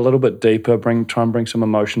 then we go a little bit deeper, try and bring some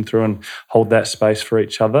emotion through and hold that space for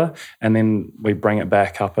each other. And then we bring it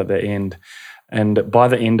back up at the end. And by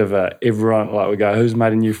the end of it, everyone, like we go, who's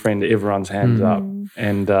made a new friend? Everyone's hands up.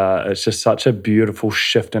 And it's just such a beautiful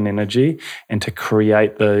shift in energy, and to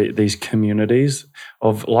create these communities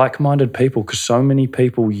of like-minded people, because so many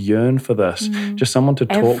people yearn for this. Just someone to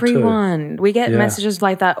talk to. Everyone. We get messages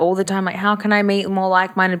like that all the time. Like, how can I meet more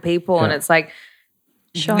like-minded people? And it's like,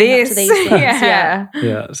 Showing up to these things.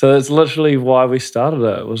 Yeah. So that's literally why we started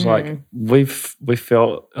it. It was like we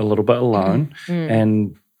felt a little bit alone,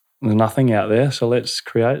 and there's nothing out there, so let's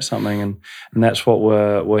create something. And that's what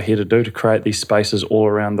we're here to do, to create these spaces all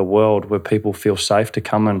around the world where people feel safe to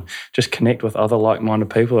come and just connect with other like-minded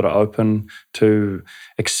people that are open to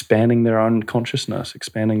expanding their own consciousness,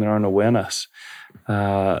 expanding their own awareness.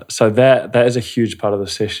 So that is a huge part of the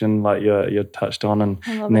session, like you touched on,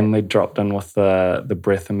 and then we dropped in with the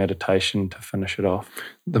breath and meditation to finish it off.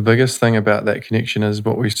 The biggest thing about that connection is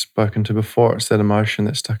what we've spoken to before. It's that emotion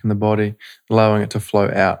that's stuck in the body, allowing it to flow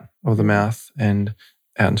out of the mouth and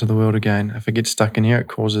out into the world again. If it gets stuck in here, it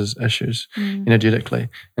causes issues energetically.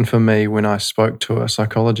 And for me, when I spoke to a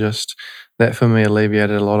psychologist, that for me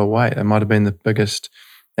alleviated a lot of weight. It might have been the biggest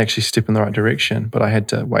actually step in the right direction, but I had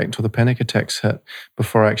to wait until the panic attacks hit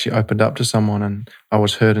before I actually opened up to someone, and I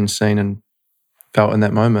was heard and seen and felt in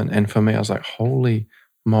that moment. And for me, I was like, holy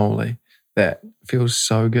moly, that feels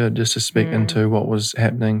so good just to speak into what was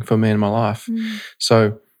happening for me in my life.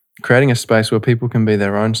 So creating a space where people can be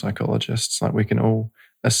their own psychologists, like we can all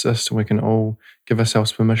assist, we can all give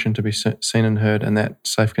ourselves permission to be seen and heard in that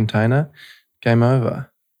safe container, game over.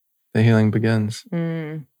 The healing begins.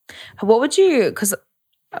 What would you, because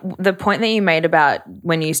the point that you made about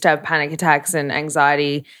when you used to have panic attacks and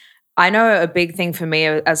anxiety, I know a big thing for me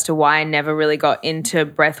as to why I never really got into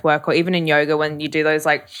breath work, or even in yoga when you do those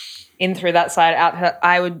like in through that side, out,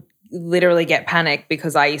 I would literally get panic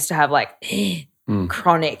because I used to have like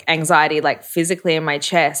chronic anxiety, like physically in my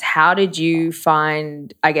chest. How did you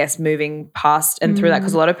find, I guess, moving past and through that?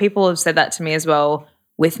 Because a lot of people have said that to me as well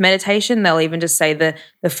with meditation. They'll even just say the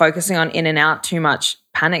focusing on in and out too much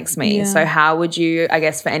panics me. Yeah. So how would you, I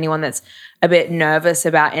guess, for anyone that's a bit nervous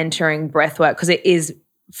about entering breath work, because it is,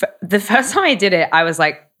 the first time I did it, I was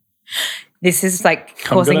like, this is like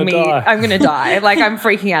causing me, I'm going to die. Like I'm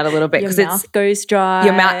freaking out a little bit because your mouth goes dry.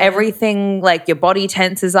 Your mouth, everything, like your body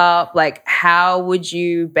tenses up. Like how would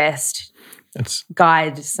you best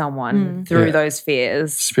guide someone through those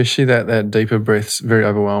fears? Especially that deeper breath's very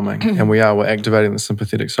overwhelming. And we're activating the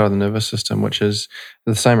sympathetic side of the nervous system, which is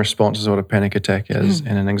the same response as what a panic attack is.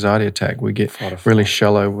 And an anxiety attack, we get really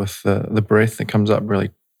shallow with the breath that comes up really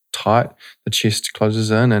tight. The chest closes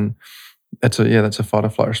in, and that's a fight or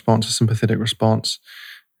flight response, a sympathetic response.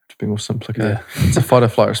 To be more simpler, it's a fight or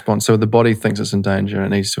flight response. So the body thinks it's in danger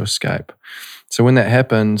and it needs to escape. So when that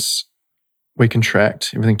happens, we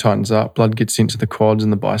contract, everything tightens up, blood gets sent to the quads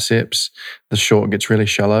and the biceps, the short gets really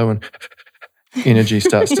shallow, and energy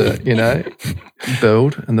starts to,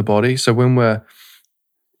 build in the body. So when we're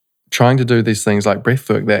trying to do these things like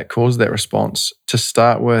breathwork that cause that response, to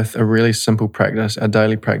start with a really simple practice, our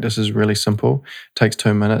daily practice is really simple, it takes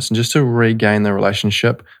 2 minutes, and just to regain the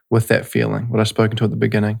relationship with that feeling, what I've spoken to at the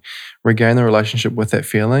beginning, regain the relationship with that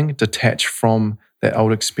feeling, detach from that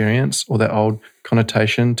old experience or that old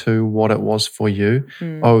connotation to what it was for you.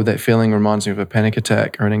 Oh, that feeling reminds me of a panic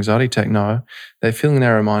attack or an anxiety attack. No, that feeling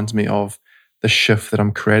now reminds me of the shift that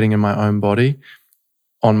I'm creating in my own body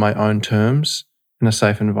on my own terms in a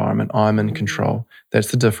safe environment. I'm in control.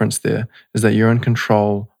 That's the difference there, is that you're in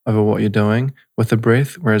control over what you're doing with the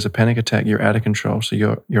breath, whereas a panic attack, you're out of control. So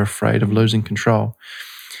you're afraid of losing control.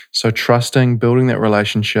 So trusting, building that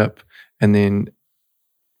relationship, and then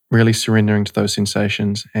really surrendering to those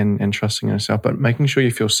sensations and trusting in yourself, but making sure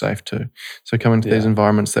you feel safe too. So coming to these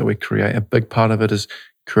environments that we create, a big part of it is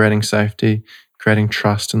creating safety, creating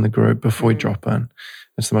trust in the group before we drop in.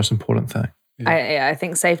 It's the most important thing. I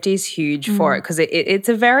think safety is huge for it, because it's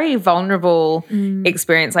a very vulnerable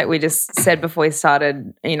experience. Like we just said before we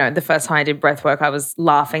started, the first time I did breath work, I was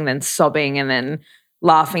laughing, then sobbing, and then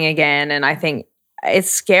laughing again. And I think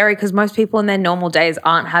it's scary because most people in their normal days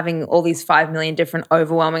aren't having all these 5 million different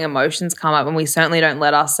overwhelming emotions come up, and we certainly don't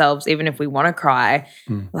let ourselves, even if we want to cry,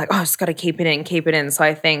 like, oh, I just got to keep it in. So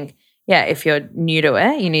I think, if you're new to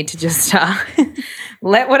it, you need to just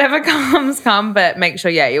let whatever comes come, but make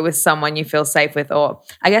sure, you're with someone you feel safe with. Or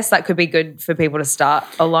I guess that could be good for people to start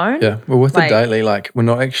alone. Yeah, well, with the daily,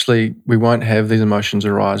 we won't have these emotions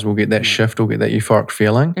arise. We'll get that shift, we'll get that euphoric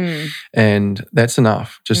feeling, and that's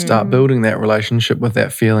enough. Just start building that relationship with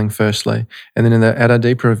that feeling firstly. And then at our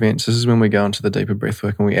deeper events, this is when we go into the deeper breath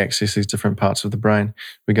work and we access these different parts of the brain.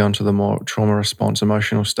 We go into the more trauma response,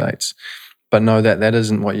 emotional states. but know that that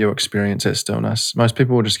isn't what you experience at stillness. Most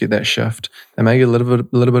people will just get that shift. They may get a little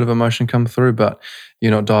bit of emotion come through, but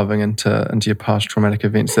you're not diving into your past traumatic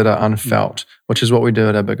events that are unfelt, which is what we do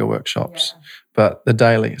at our bigger workshops. Yeah. But the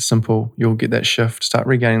daily, simple, you'll get that shift, start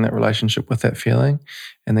regaining that relationship with that feeling,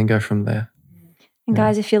 and then go from there. And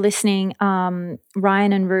guys, if you're listening, Ryan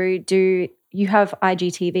and Rue, you have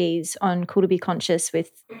IGTVs on Cool to Be Conscious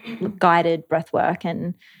with guided breathwork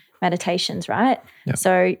and meditations, right? Yep.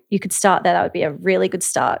 So you could start there. That would be a really good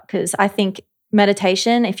start, because I think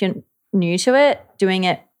meditation, if you're new to it, doing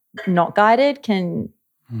it not guided can,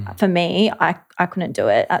 for me, I couldn't do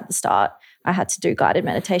it at the start. I had to do guided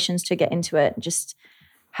meditations to get into it and just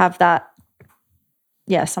have that,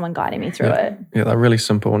 someone guiding me through it. Yeah, they're really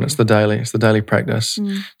simple, and it's the daily practice.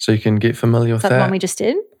 So you can get familiar with that. Is that the one we just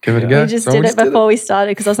did? Give it a go. We just did it before we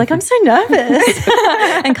started, because I was like, I'm so nervous.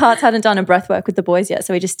 And Karts hadn't done a breath work with the boys yet,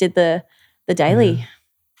 so we just did the daily. Yeah.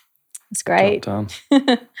 It's great.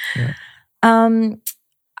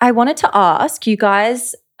 I wanted to ask, you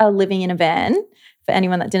guys are living in a van, for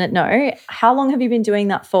anyone that didn't know. How long have you been doing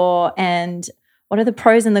that for, and what are the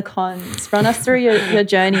pros and the cons? Run us through your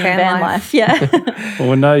journey in van life. Yeah.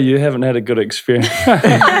 Well, no, you haven't had a good experience.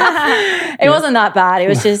 It wasn't that bad. It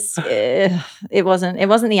was just, it wasn't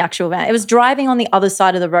the actual van. It was driving on the other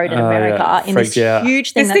side of the road in America in this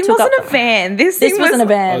huge thing. This thing wasn't a van. This wasn't a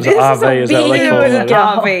van. It was an RV. Is that what they call it?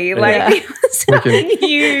 RV. Like, it was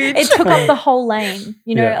huge. It took up the whole lane.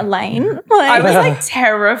 You know, a lane. I was like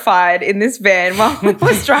terrified in this van while I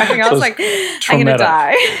was driving. I was like, I'm going to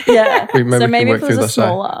die. Yeah. So maybe if it was a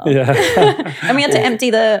smaller. Yeah. And we had to empty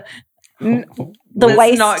the Let's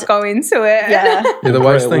waste. not go into it. Yeah. The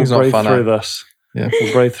waste thing's not fun. We'll breathe through this. Yeah.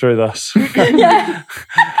 We'll breathe through this. Yeah.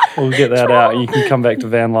 We'll get that out and you can come back to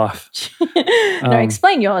van life. No,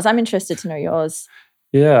 explain yours. I'm interested to know yours.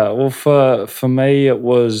 Yeah. Well, for me, it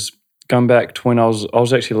was going back to when I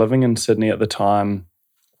was actually living in Sydney at the time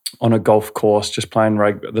on a golf course, just playing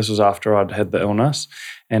rugby. This was after I'd had the illness,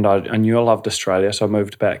 and I knew I loved Australia, so I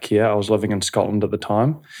moved back here. I was living in Scotland at the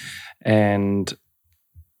time, and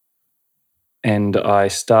I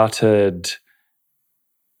started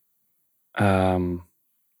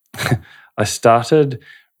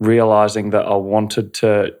realizing that I wanted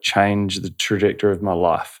to change the trajectory of my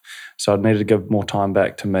life. So I needed to give more time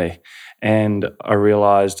back to me. And I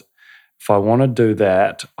realized if I want to do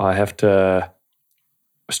that, I have to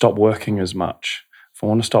stop working as much. If I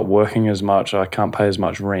want to stop working as much, I can't pay as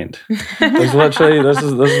much rent. It was literally, this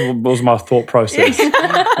was my thought process.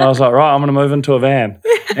 I was like, right, I'm going to move into a van.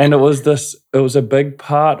 And it was a big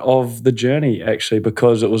part of the journey, actually,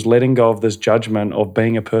 because it was letting go of this judgment of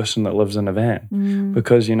being a person that lives in a van.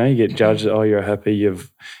 Because, you get judged, oh, you're a hippie,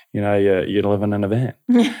 you're living in a van.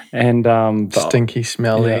 And stinky,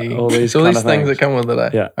 smelly, all these things that come with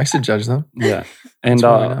it. Yeah. I used to judge them. Yeah. And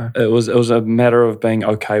it was a matter of being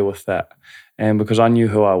okay with that. And because I knew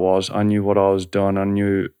who I was, I knew what I was doing, I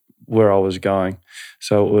knew where I was going.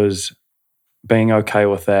 So it was being okay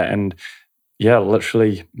with that. And yeah,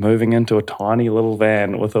 literally moving into a tiny little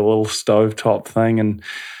van with a little stovetop thing, and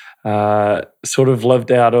sort of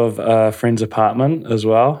lived out of a friend's apartment as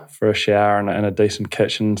well for a shower and a decent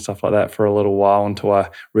kitchen and stuff like that for a little while until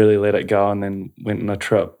I really let it go, and then went on a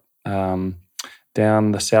trip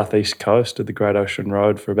down the southeast coast of the Great Ocean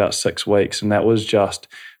Road for about 6 weeks. And that was just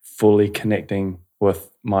fully connecting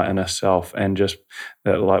with my inner self, and just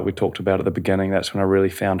that, like we talked about at the beginning, that's when I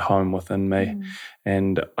really found home within me.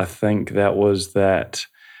 And I think that was that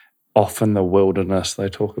off in the wilderness, they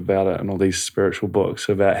talk about it in all these spiritual books,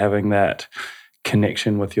 about having that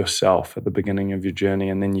connection with yourself at the beginning of your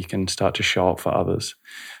journey, and then you can start to show up for others.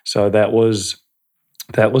 So that was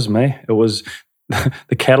me. It was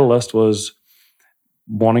the catalyst was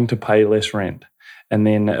wanting to pay less rent. And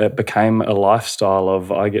then it became a lifestyle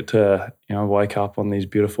of, I get to, wake up on these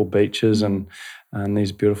beautiful beaches and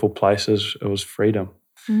these beautiful places. It was freedom.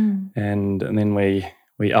 And then we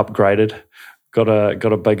upgraded, got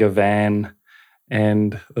a bigger van,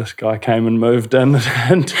 and this guy came and moved into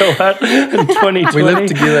it in 2020. We lived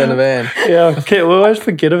together in a van. Yeah, we always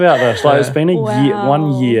forget about this. Like, it's been a year,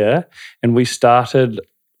 1 year, and we started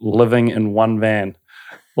living in one van.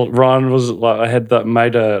 Well, Ryan was like, I had that,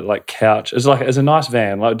 made a couch. It's a nice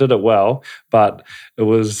van. Did it well, but we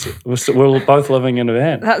were both living in a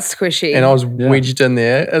van. That's squishy. And I was wedged in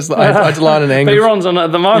there. I had to lie on an angle. B-Ron's on it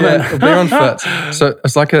at the moment. Yeah, B-Ron fits. So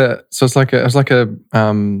it's like a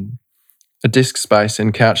desk space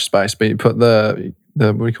and couch space, but you put the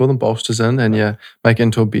what do you call them, bolsters in, and you make it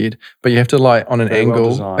into a bed. But you have to lie on an Very well angle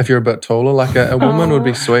designed. if you're a bit taller. Like a woman would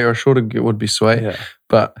be sweet, or a shorter girl would be sweet. Yeah.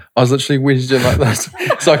 But I was literally wedged in like this,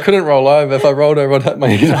 so I couldn't roll over. If I rolled over, I'd hit my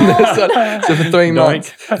head. So for 3 months.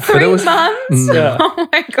 3 months? Yeah. Oh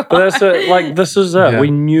my God. But that's it. Like, this is it. Yeah.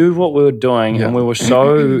 We knew what we were doing, Yeah. and we were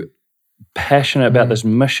so passionate about this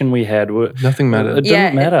mission we had. Nothing mattered. It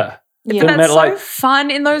didn't matter. It Yeah. didn't That's matter. so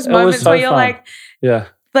fun in those it was moments so where you're fun. Yeah.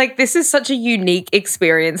 like, this is such a unique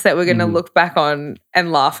experience that we're going to look back on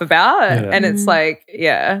and laugh about. Yeah. And it's like,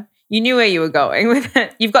 you knew where you were going with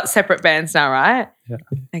it. You've got separate bands now, right? Yeah.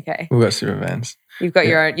 Okay. We've got separate vans. You've got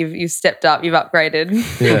your own, you've stepped up, you've upgraded.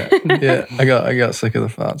 Yeah. I got sick of the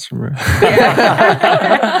farts from Rue.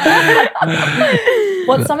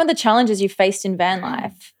 What's some of the challenges you faced in van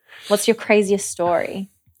life? What's your craziest story?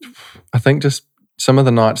 I think just some of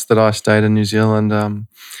the nights that I stayed in New Zealand,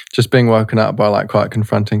 just being woken up by like quite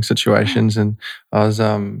confronting situations, and I was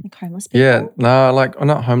Like homeless people? yeah, no, like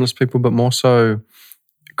not homeless people, but more so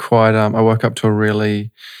quite. I woke up to a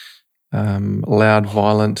really loud,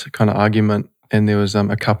 violent kind of argument, and there was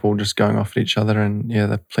a couple just going off at each other, and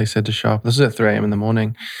the police had to show up. This was at 3 a.m. in the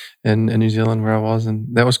morning in New Zealand where I was, and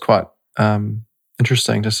that was quite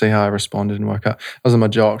interesting to see how I responded and woke up. I was in my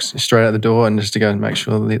jocks straight out the door, and just to go and make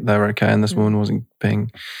sure that they were okay and this woman wasn't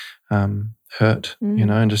being hurt,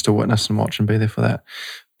 and just to witness and watch and be there for that.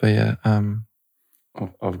 But yeah,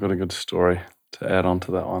 I've got a good story to add on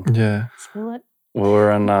to that one. yeah. Spill it. We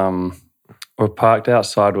were in, we're parked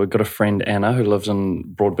outside. We've got a friend, Anna, who lives in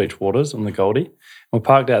Broadbeach Waters on the Goldie. We're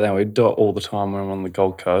parked out there. We do it all the time when we're on the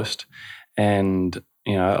Gold Coast, and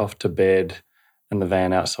off to bed in the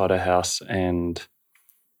van outside our house, and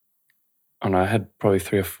I don't know, I had probably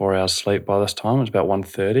 3 or 4 hours sleep by this time. It was about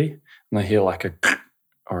 1:30, and I hear like a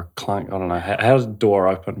or a clank. I don't know. How does the door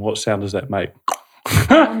open? What sound does that make?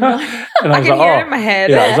 And I can hear it in my head.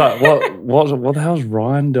 Yeah, I was like, what the hell's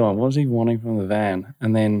Ryan doing? What is he wanting from the van?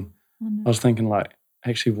 And then I was thinking, like,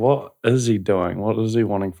 actually, what is he doing? What is he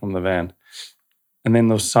wanting from the van? And then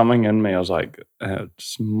there was something in me. I was like,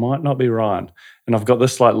 this might not be Ryan. And I've got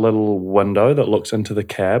this like little window that looks into the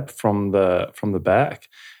cab from the back,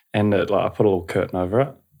 and I put a little curtain over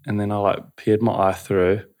it. And then I like peered my eye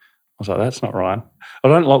through. I was like, that's not Ryan. I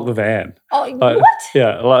don't lock the van. Oh, Like, what?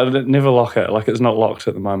 Yeah, like never lock it. Like, it's not locked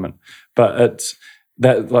at the moment. But it's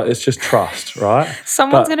that, like, it's just trust, right?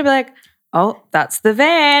 Someone's going to be like, oh, that's the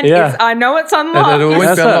van. Yeah. I know it's unlocked. And it'll always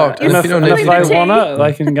That's be it. unlocked. And If if you don't need they to- want it,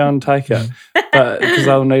 they can go and take it, because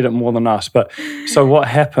they'll need it more than us. But so what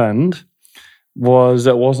happened was,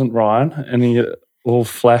 it wasn't Ryan, and he had a little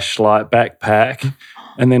flashlight backpack.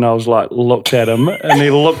 And then I was like, looked at him, and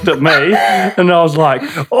he looked at me, and I was like,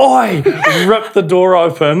 oi! Ripped the door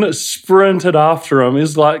open, sprinted after him.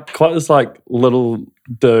 He's like quite this like little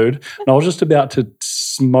dude, and I was just about to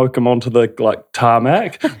smoke him onto the like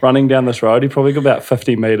tarmac, running down this road. He probably got about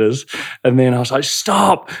 50 meters, and then I was like,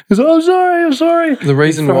 stop! He's like, I'm sorry. The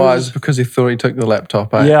reason why is because he thought he took the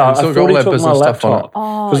laptop. Yeah, And I still thought he all that took my business stuff on it. laptop.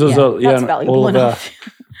 Oh, 'Cause there's that's and valuable all of our- enough.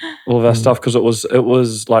 all of our stuff, because it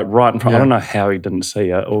was like right in front. I Yeah. don't know how he didn't see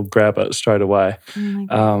it or grab it straight away. Oh my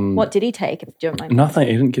God. What did he take, if you don't mind? Nothing.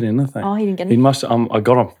 He didn't get anything. Oh, he didn't get He anything. must. I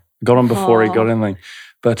got him before he got anything.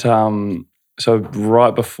 But so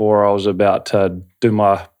right before I was about to do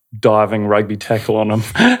my diving rugby tackle on him,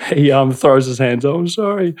 he throws his hands up, I'm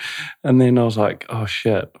sorry, and then I was like, oh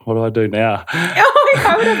shit, what do I do now? Oh,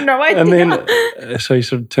 I would have no idea. And then so he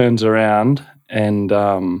sort of turns around, and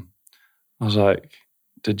I was like,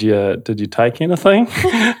 Did you take anything?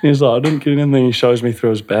 And he was like, I didn't get anything. He shows me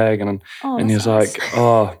through his bag, and that's he's nice. like,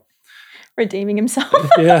 oh, Redeeming himself.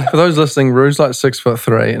 yeah. For those listening, Rue's like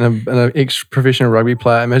 6'3" and an ex-professional rugby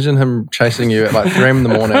player. Imagine him chasing you at like 3 a.m. in the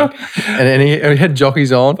morning, and he had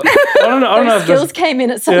jockeys on. I don't know Those if skills this, came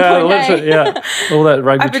in at some yeah, point. literally, yeah, all that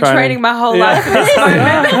rugby I've been training. training my whole Yeah. life for this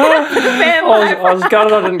moment. For the van life. I was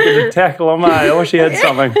gutted I didn't get a tackle him, mate. I wish he had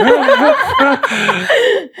something.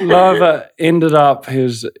 No, but ended up he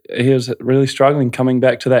was really struggling coming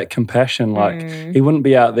back to that compassion. Like, he wouldn't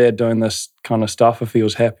be out there doing this kind of stuff if he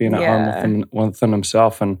was happy and at home within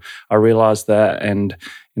himself. And I realised that, and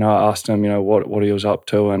I asked him, what he was up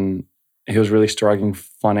to, and he was really struggling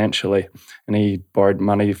financially, and he borrowed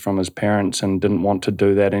money from his parents and didn't want to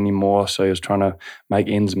do that anymore. So he was trying to make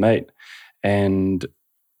ends meet, and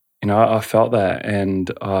I felt that, and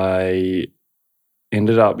I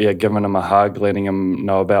ended up giving him a hug, letting him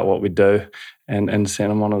know about what we do, and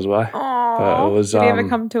sent him on his way. But it was, did he ever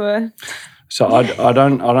come to a... So I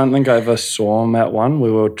don't think I ever saw him at one.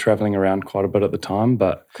 We were travelling around quite a bit at the time,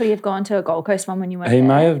 but Could he have gone to a Gold Coast one when you went he there?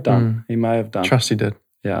 may have done. He may have done. Trust he did.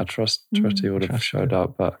 Yeah, I trust he would have showed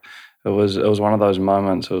up. But it was one of those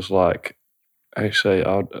moments. It was like, actually,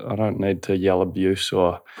 I don't need to yell abuse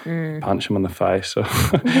or punch him in the face or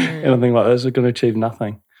anything like that. It's going to achieve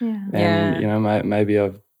nothing. Yeah. And, you know, maybe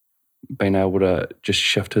I've been able to just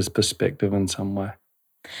shift his perspective in some way.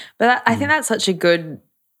 But I think that's such a good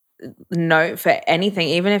note for anything,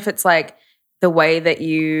 even if it's like the way that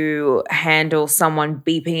you handle someone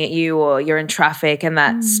beeping at you or you're in traffic and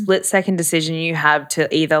that split-second decision you have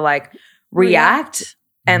to either like react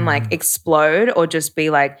and like explode or just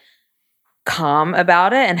be like calm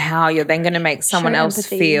about it, and how you're then going to make someone else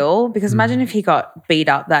feel. Because imagine if he got beat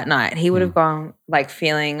up that night, he would have gone like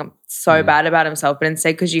feeling so bad about himself. But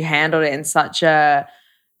instead, because you handled it in such a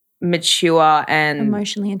mature and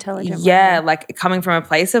emotionally intelligent way, way. like coming from a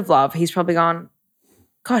place of love, he's probably gone,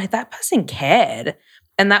 God, that person cared.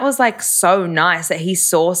 And that was like so nice that he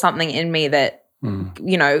saw something in me that,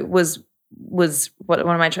 you know, was what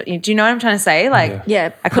am I trying? Do you know what I'm trying to say? Like,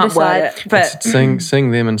 I can't word it, but it's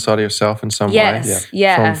seeing them inside of yourself in some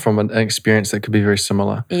way. From an experience that could be very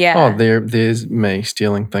similar. Oh, there's me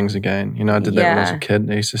stealing things again. You know, I did that when I was a kid.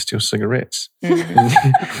 I used to steal cigarettes.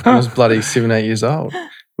 I was bloody 7-8 years old.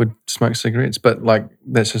 Would smoke cigarettes, but like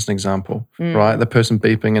that's just an example, right? The person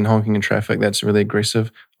beeping and honking in traffic, that's really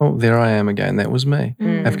aggressive. Oh, there I am again. That was me.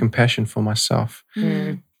 Have compassion for myself.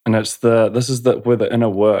 And this is where the inner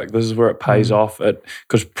work. This is where it pays off.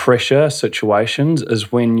 Because pressure situations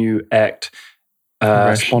is when you act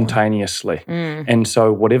spontaneously, and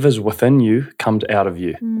so whatever's within you comes out of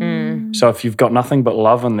you. So if you've got nothing but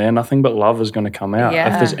love in there, nothing but love is going to come out.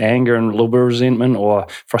 If there's anger and a little bit of resentment or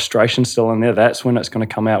frustration still in there, that's when it's going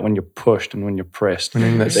to come out, when you're pushed and when you're pressed.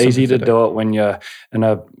 It's easy to do it when you're in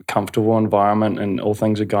a comfortable environment and all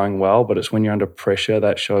things are going well, but it's when you're under pressure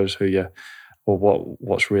that shows who you or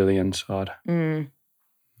what's really inside. Love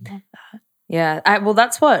that. Yeah. Well,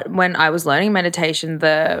 that's what, when I was learning meditation,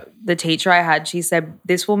 the teacher I had, she said,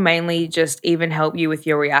 this will mainly just even help you with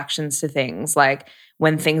your reactions to things. Like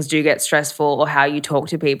when things do get stressful or how you talk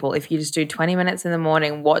to people, if you just do 20 minutes in the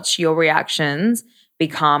morning, watch your reactions, be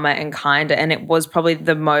calmer and kinder. And it was probably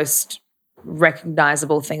the most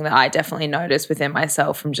recognizable thing that I definitely noticed within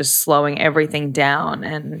myself from just slowing everything down.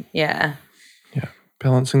 And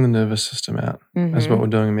balancing the nervous system out. That's what we're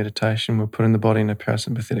doing in meditation. We're putting the body in a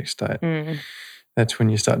parasympathetic state. That's when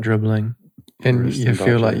you start dribbling and you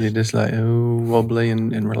feel like you're just like wobbly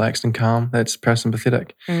and relaxed and calm. That's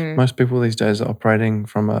parasympathetic. Most people these days are operating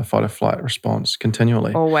from a fight or flight response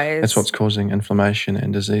continually. Always. That's what's causing inflammation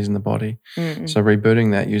and disease in the body. So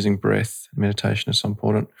rebooting that using breath, meditation is so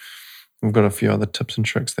important. We've got a few other tips and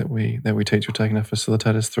tricks that we teach. We're taking our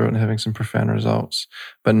facilitators through it and having some profound results.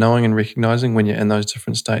 But knowing and recognizing when you're in those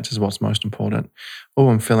different states is what's most important. Oh,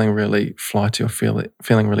 I'm feeling really flighty or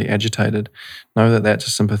feeling really agitated. Know that that's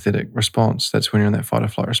a sympathetic response. That's when you're in that fight or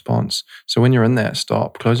flight response. So when you're in that,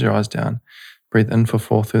 stop, close your eyes down, breathe in for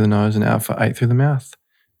 4 through the nose and out for 8 through the mouth.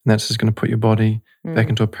 And that's just going to put your body back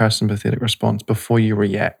into a parasympathetic response before you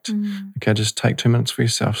react. Okay, just take 2 minutes for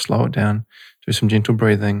yourself, slow it down, do some gentle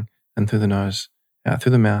breathing, in through the nose, out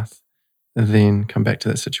through the mouth, and then come back to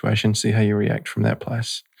that situation, see how you react from that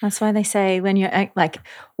place. That's why they say when you're like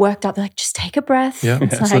worked up, they're like, just take a breath. Yeah,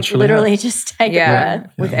 it's like literally just take a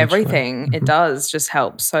breath. With everything, it does just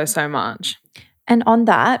help so much. And on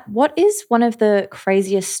that, what is one of the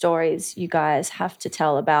craziest stories you guys have to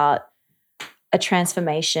tell about a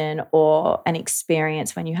transformation or an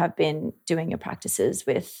experience when you have been doing your practices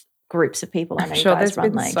with groups of people? I know you guys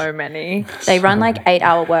run like so many. They run like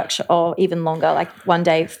 8-hour workshop or even longer, like one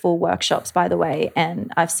day full workshops, by the way.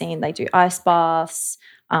 And I've seen they do ice baths,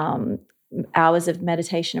 hours of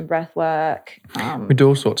meditation and breath work. We do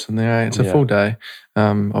all sorts in there. It's a full day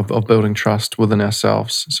of building trust within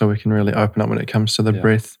ourselves so we can really open up when it comes to the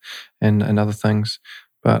breath and other things.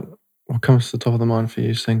 But what comes to the top of the mind for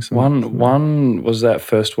you? Seeing some one was that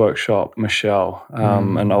first workshop, Michelle,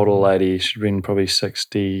 an older lady. She'd been probably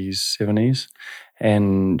 60s, 70s,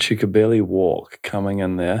 and she could barely walk coming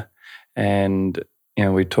in there. And you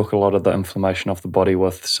know, we took a lot of the inflammation off the body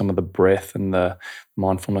with some of the breath and the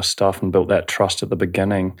mindfulness stuff, and built that trust at the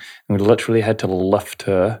beginning. And we literally had to lift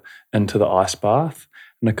her into the ice bath,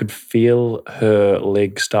 and I could feel her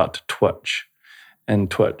legs start to twitch. And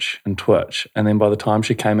twitch and twitch. And then by the time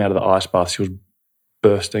she came out of the ice bath, she was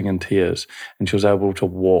bursting in tears and she was able to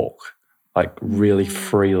walk like really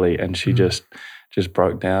freely. And she just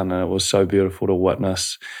broke down. And it was so beautiful to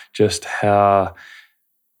witness just how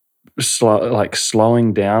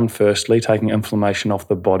slowing down, firstly, taking inflammation off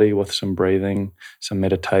the body with some breathing, some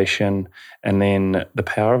meditation, and then the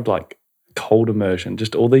power of like cold immersion,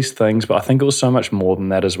 just all these things. But I think it was so much more than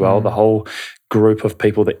that as well. The whole group of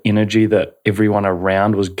people, the energy that everyone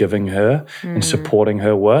around was giving her and supporting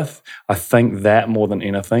her with, I think that more than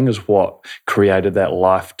anything is what created that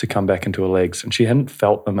life to come back into her legs. And she hadn't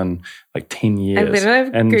felt them in like 10 years. I literally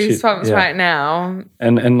have and goosebumps right now.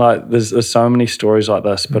 And like there's so many stories like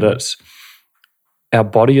this, but it's our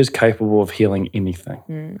body is capable of healing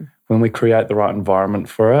anything when we create the right environment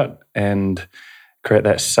for it and create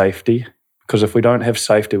that safety. Because if we don't have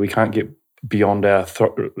safety, we can't get beyond our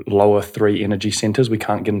lower 3 energy centers. We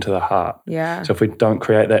can't get into the heart. Yeah. So if we don't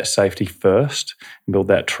create that safety first and build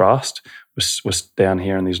that trust, we're down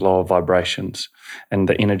here in these lower vibrations, and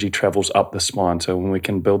the energy travels up the spine. So when we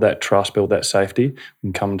can build that trust, build that safety, we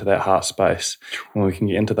can come into that heart space. When we can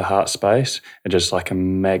get into the heart space, it's just like a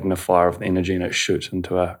magnifier of the energy, and it shoots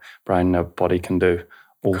into our brain, and our body can do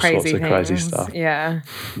all sorts of crazy stuff. Yeah.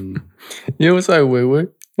 You were so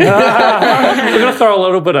woo-woo. We're going to throw a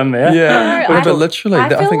little bit in there. Yeah. No, but literally, I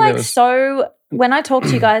feel think like that was... so, when I talk to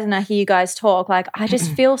you guys and I hear you guys talk, like I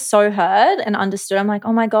just feel so heard and understood. I'm like,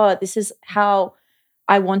 oh my God, this is how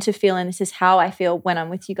I want to feel, and this is how I feel when I'm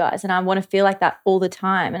with you guys. And I want to feel like that all the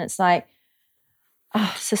time. And it's like,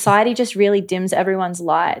 society just really dims everyone's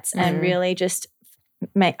lights and really just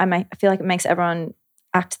I feel like it makes everyone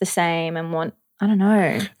act the same and want, I don't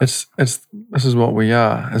know. This is what we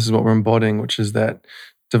are. This is what we're embodying, which is that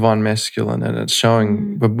divine masculine, and it's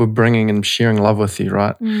showing we're bringing and sharing love with you,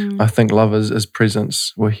 right? I think love is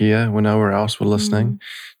presence. We're here, we're nowhere else, we're listening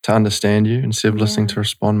to understand you instead of listening to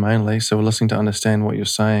respond mainly. So we're listening to understand what you're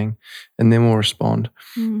saying, and then we'll respond.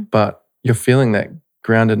 But you're feeling that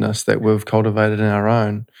groundedness that we've cultivated in our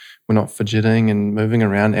own. We're not fidgeting and moving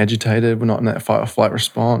around agitated. We're not in that fight or flight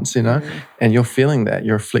response, and you're feeling that,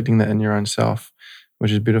 you're reflecting that in your own self,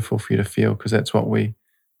 which is beautiful for you to feel, because that's what we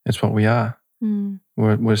are.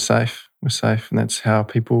 We're safe. We're safe. And that's how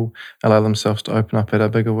people allow themselves to open up at our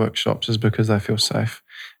bigger workshops, is because they feel safe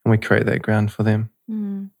and we create that ground for them.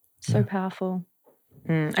 So powerful.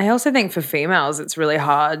 I also think for females, it's really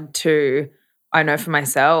hard to, I know for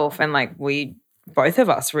myself, and like both of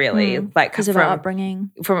us really, like because of our upbringing.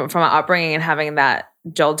 From our upbringing and having that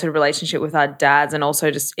jolted relationship with our dads, and also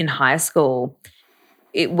just in high school,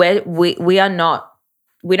 we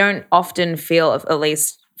don't often feel, at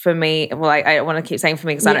least for me, well, I don't want to keep saying for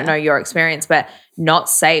me because I don't know your experience, but not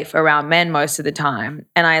safe around men most of the time.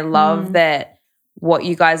 And I love that what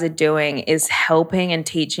you guys are doing is helping and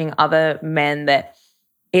teaching other men that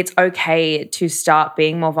it's okay to start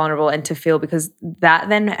being more vulnerable and to feel, because that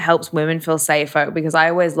then helps women feel safer. Because I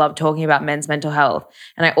always love talking about men's mental health.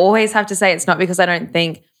 And I always have to say, it's not because I don't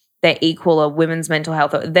think they're equal, or women's mental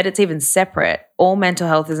health, or that it's even separate. All mental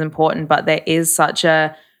health is important, but there is such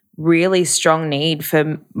a really strong need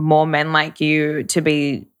for more men like you to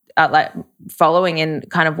be like following in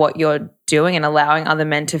kind of what you're doing and allowing other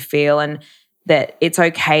men to feel, and that it's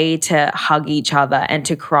okay to hug each other and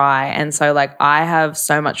to cry. And so like I have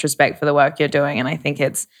so much respect for the work you're doing, and I think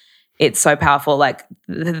it's so powerful. Like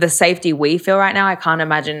the safety we feel right now, I can't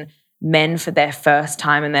imagine men for their first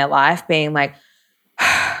time in their life being like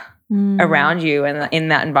around you and in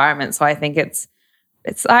that environment. So I think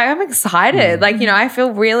I'm excited. Like, I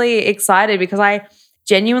feel really excited because I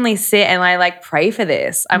genuinely sit and I like pray for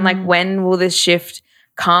this. I'm like, when will this shift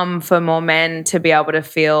come for more men to be able to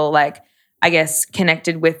feel like, I guess,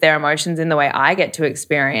 connected with their emotions in the way I get to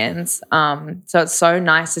experience. So it's so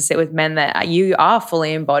nice to sit with men that you are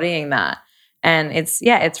fully embodying that. And it's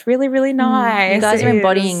really, really nice. You guys are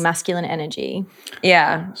embodying masculine energy.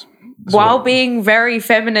 Yeah. While being very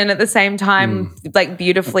feminine at the same time, like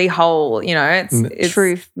beautifully whole, it's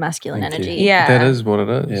true masculine energy. Yeah. That is what it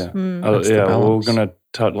is. Yeah. We're going to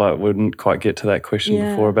we didn't quite get to that question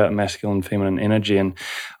before about masculine and feminine energy. And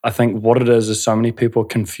I think what it is so many people are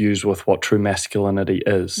confused with what true masculinity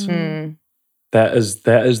is. That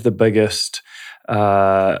is the biggest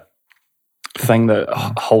thing that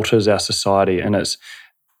halters our society. And it's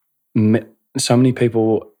so many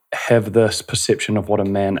people have this perception of what a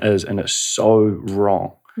man is, and it's so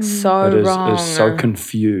wrong. Wrong. It's so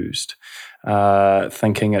confused,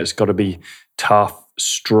 thinking it's got to be tough,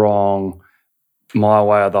 strong, my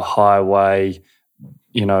way or the highway.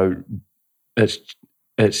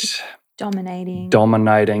 It's dominating,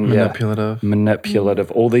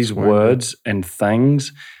 manipulative, all these words and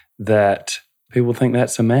things that people think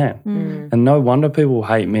that's a man. And no wonder people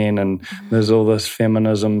hate men, and there's all this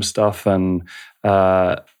feminism stuff and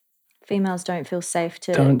females don't feel safe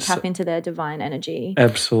to tap into their divine energy.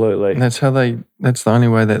 Absolutely. And that's the only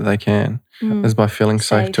way that they can, is by feeling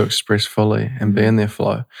safe to express fully and be in their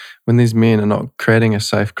flow. When these men are not creating a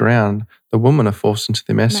safe ground, the women are forced into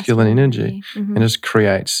their masculine energy and it just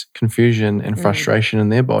creates confusion and frustration in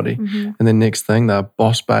their body. And then next thing, they're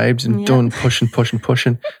boss babes and doing pushing.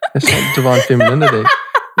 That's not divine femininity.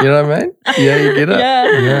 You know what I mean? Yeah, you get it?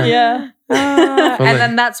 Yeah. And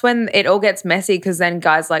then that's when it all gets messy, because then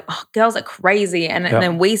guys like, oh, girls are crazy. And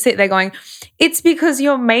then we sit there going, it's because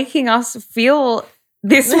you're making us feel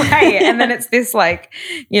this way. And then it's this like,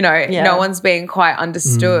 no one's being quite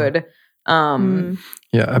understood. A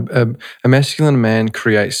masculine man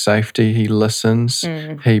creates safety. He listens.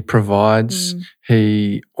 He provides.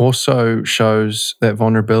 He also shows that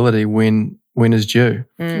vulnerability when is due.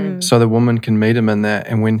 So the woman can meet him in that.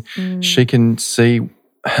 And when she can see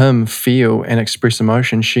him feel and express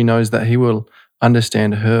emotion, she knows that he will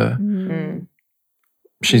understand her.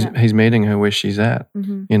 He's meeting her where she's at,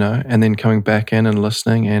 and then coming back in and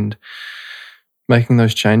listening and making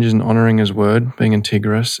those changes and honoring his word, being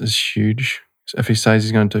integrous is huge. If he says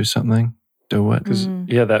he's going to do something, do it.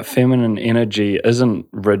 That feminine energy isn't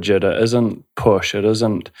rigid, it isn't push, it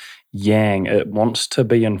isn't yang. It wants to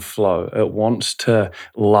be in flow. It wants to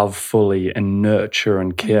love fully and nurture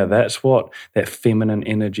and care. That's what that feminine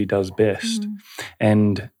energy does best.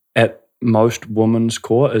 And at most women's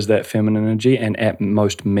core is that feminine energy, and at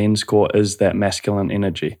most men's core is that masculine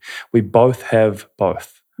energy. We both have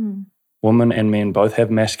both. Women and men both have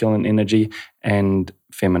masculine energy and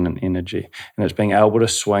feminine energy. And it's being able to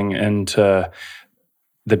swing into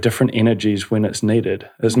the different energies when it's needed.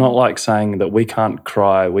 It's not like saying that we can't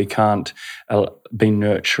cry, we can't be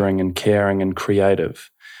nurturing and caring and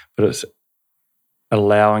creative, but it's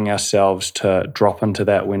allowing ourselves to drop into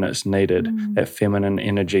that when it's needed, that feminine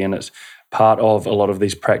energy. And it's part of a lot of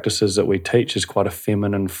these practices that we teach is quite a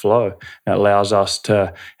feminine flow. It allows us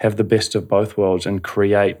to have the best of both worlds and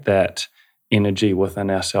create that energy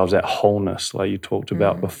within ourselves, that wholeness like you talked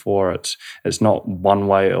about before. It's not one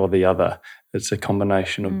way or the other. It's a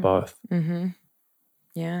combination of both.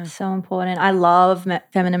 Yeah. So important. I love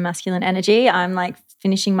feminine, masculine energy. I'm like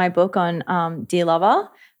finishing my book on Dear Lover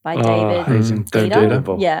by David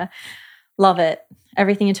Dieter. Yeah. Love it.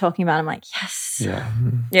 Everything you're talking about, I'm like, yes.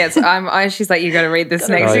 Yeah. She's like, you got to read this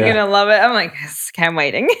next. You're going to love it. I'm like, yes, I'm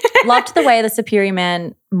waiting. Loved the way the superior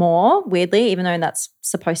man more, weirdly, even though that's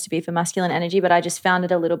supposed to be for masculine energy, but I just found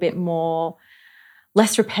it a little bit more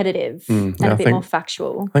less repetitive and a bit more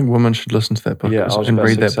factual. I think women should listen to that book and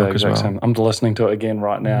read that book as well. Same. I'm listening to it again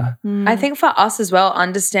right now. I think for us as well,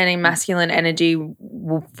 understanding masculine energy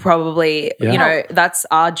will probably, that's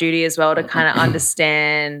our duty as well, to kind of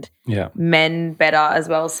understand men better as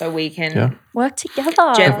well, so we can work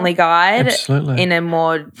together, gently guide in a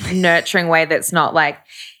more nurturing way that's not like,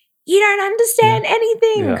 you don't understand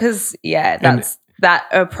anything, because that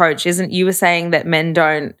approach isn't. You were saying that men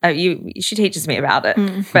don't. She teaches me about it,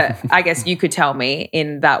 but I guess you could tell me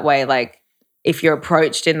in that way. Like, if you're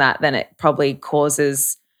approached in that, then it probably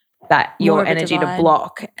causes that your energy to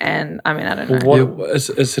block. And I mean, I don't know.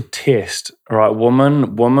 It's a test, right?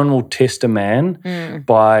 Woman will test a man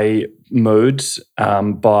by moods,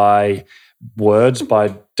 by words,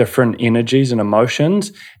 by different energies and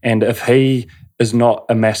emotions, and if he is not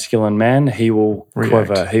a masculine man, he will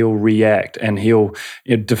quiver, he'll react, and he'll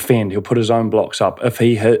defend, he'll put his own blocks up. If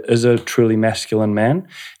he is a truly masculine man,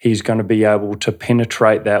 he's going to be able to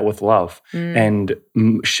penetrate that with love and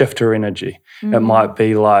shift her energy. It might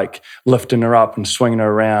be like lifting her up and swinging her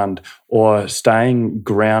around, or staying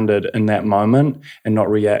grounded in that moment and not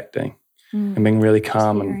reacting and being really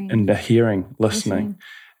calm and hearing, listening.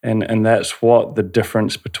 And that's what the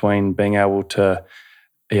difference between being able to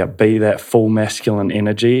be that full masculine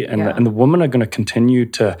energy. And the women are going to continue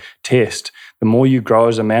to test. The more you grow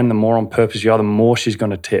as a man, the more on purpose you are, the more she's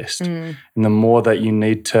going to test. And the more that you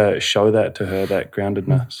need to show that to her, that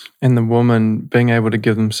groundedness. And the woman being able to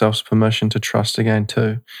give themselves permission to trust again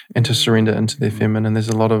too, and to surrender into their feminine. There's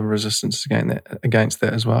a lot of resistance against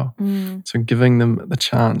that as well. So giving them the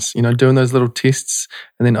chance, doing those little tests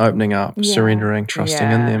and then opening up, surrendering, trusting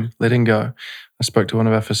in them, letting go. I spoke to one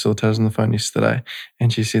of our facilitators on the phone yesterday,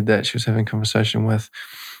 and she said that she was having a conversation with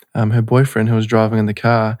her boyfriend who was driving in the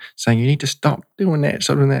car, saying, you need to stop doing that,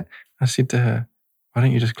 stop doing that. I said to her, why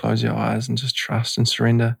don't you just close your eyes and just trust and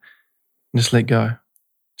surrender and just let go.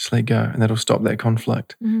 Just let go, and that'll stop that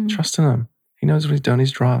conflict. Trust in him. He knows what he's doing.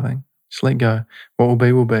 He's driving. Just let go. What will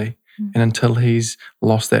be, will be. And until he's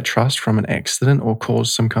lost that trust from an accident or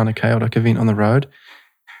caused some kind of chaotic event on the road,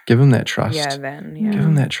 give him that trust. Give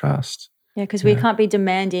him that trust. Yeah, because we can't be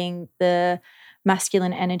demanding the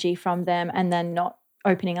masculine energy from them and then not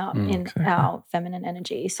opening up in our feminine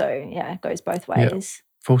energy. So yeah, it goes both ways. Yep.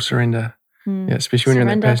 Full surrender. Yeah, especially when you're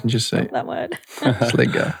in that passenger seat. That word. Just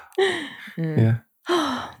let go. Yeah.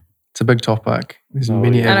 It's a big topic. There's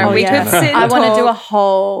many. I know, we could sit I want to do a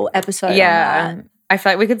whole episode on that. I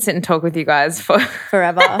feel like we could sit and talk with you guys for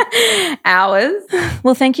forever. Hours.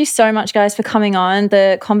 Well, thank you so much, guys, for coming on.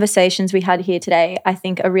 The conversations we had here today, I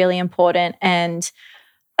think, are really important and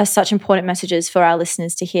are such important messages for our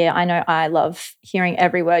listeners to hear. I know I love hearing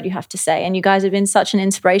every word you have to say, and you guys have been such an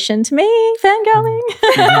inspiration to me, fangirling.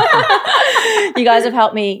 You guys have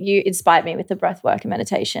helped me. You inspired me with the breath work and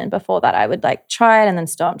meditation. Before that, I would like try it and then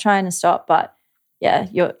stop, try it and stop. But yeah,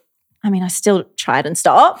 I still tried and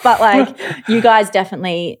stopped, but like you guys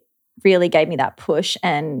definitely really gave me that push,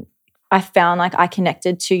 and I found like I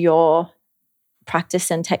connected to your practice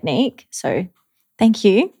and technique. So thank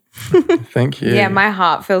you. Thank you. Yeah, my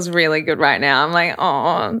heart feels really good right now. I'm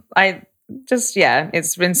like,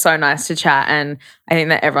 it's been so nice to chat, and I think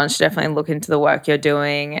that everyone should definitely look into the work you're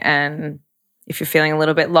doing, and if you're feeling a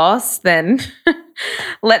little bit lost, then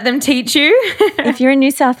let them teach you. If you're in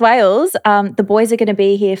New South Wales, the boys are going to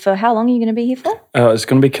be here for, how long are you going to be here for? It's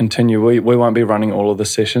going to be continued. We won't be running all of the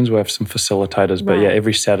sessions. We have some facilitators, but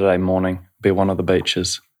every Saturday morning be one of the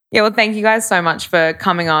beaches. Yeah, well, thank you guys so much for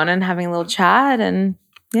coming on and having a little chat, and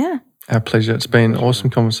yeah. Our pleasure. It's been an awesome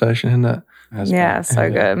conversation, hasn't it? So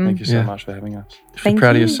good. Thank you so much for having us. Feel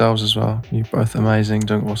proud of yourselves as well. You're both amazing,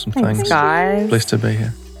 doing awesome things. Guys. Blessed to be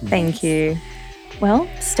here. Thank you. Well,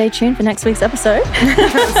 stay tuned for next week's episode.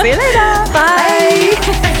 See you later.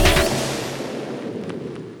 Bye.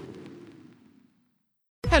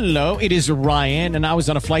 Hello, it is Ryan, and I was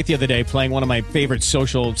on a flight the other day playing one of my favorite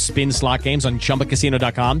social spin slot games on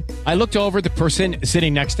ChumbaCasino.com. I looked over at the person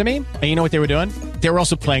sitting next to me, and you know what they were doing? They were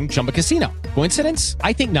also playing Chumba Casino. Coincidence?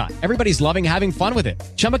 I think not. Everybody's loving having fun with it.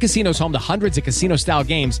 Chumba Casino is home to hundreds of casino-style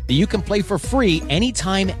games that you can play for free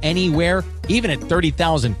anytime, anywhere, even at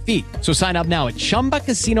 30,000 feet. So sign up now at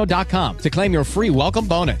ChumbaCasino.com to claim your free welcome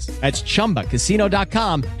bonus. That's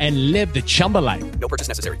ChumbaCasino.com and live the Chumba life. No purchase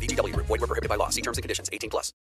necessary. VGW. Void where prohibited by law. See terms and conditions. 18+.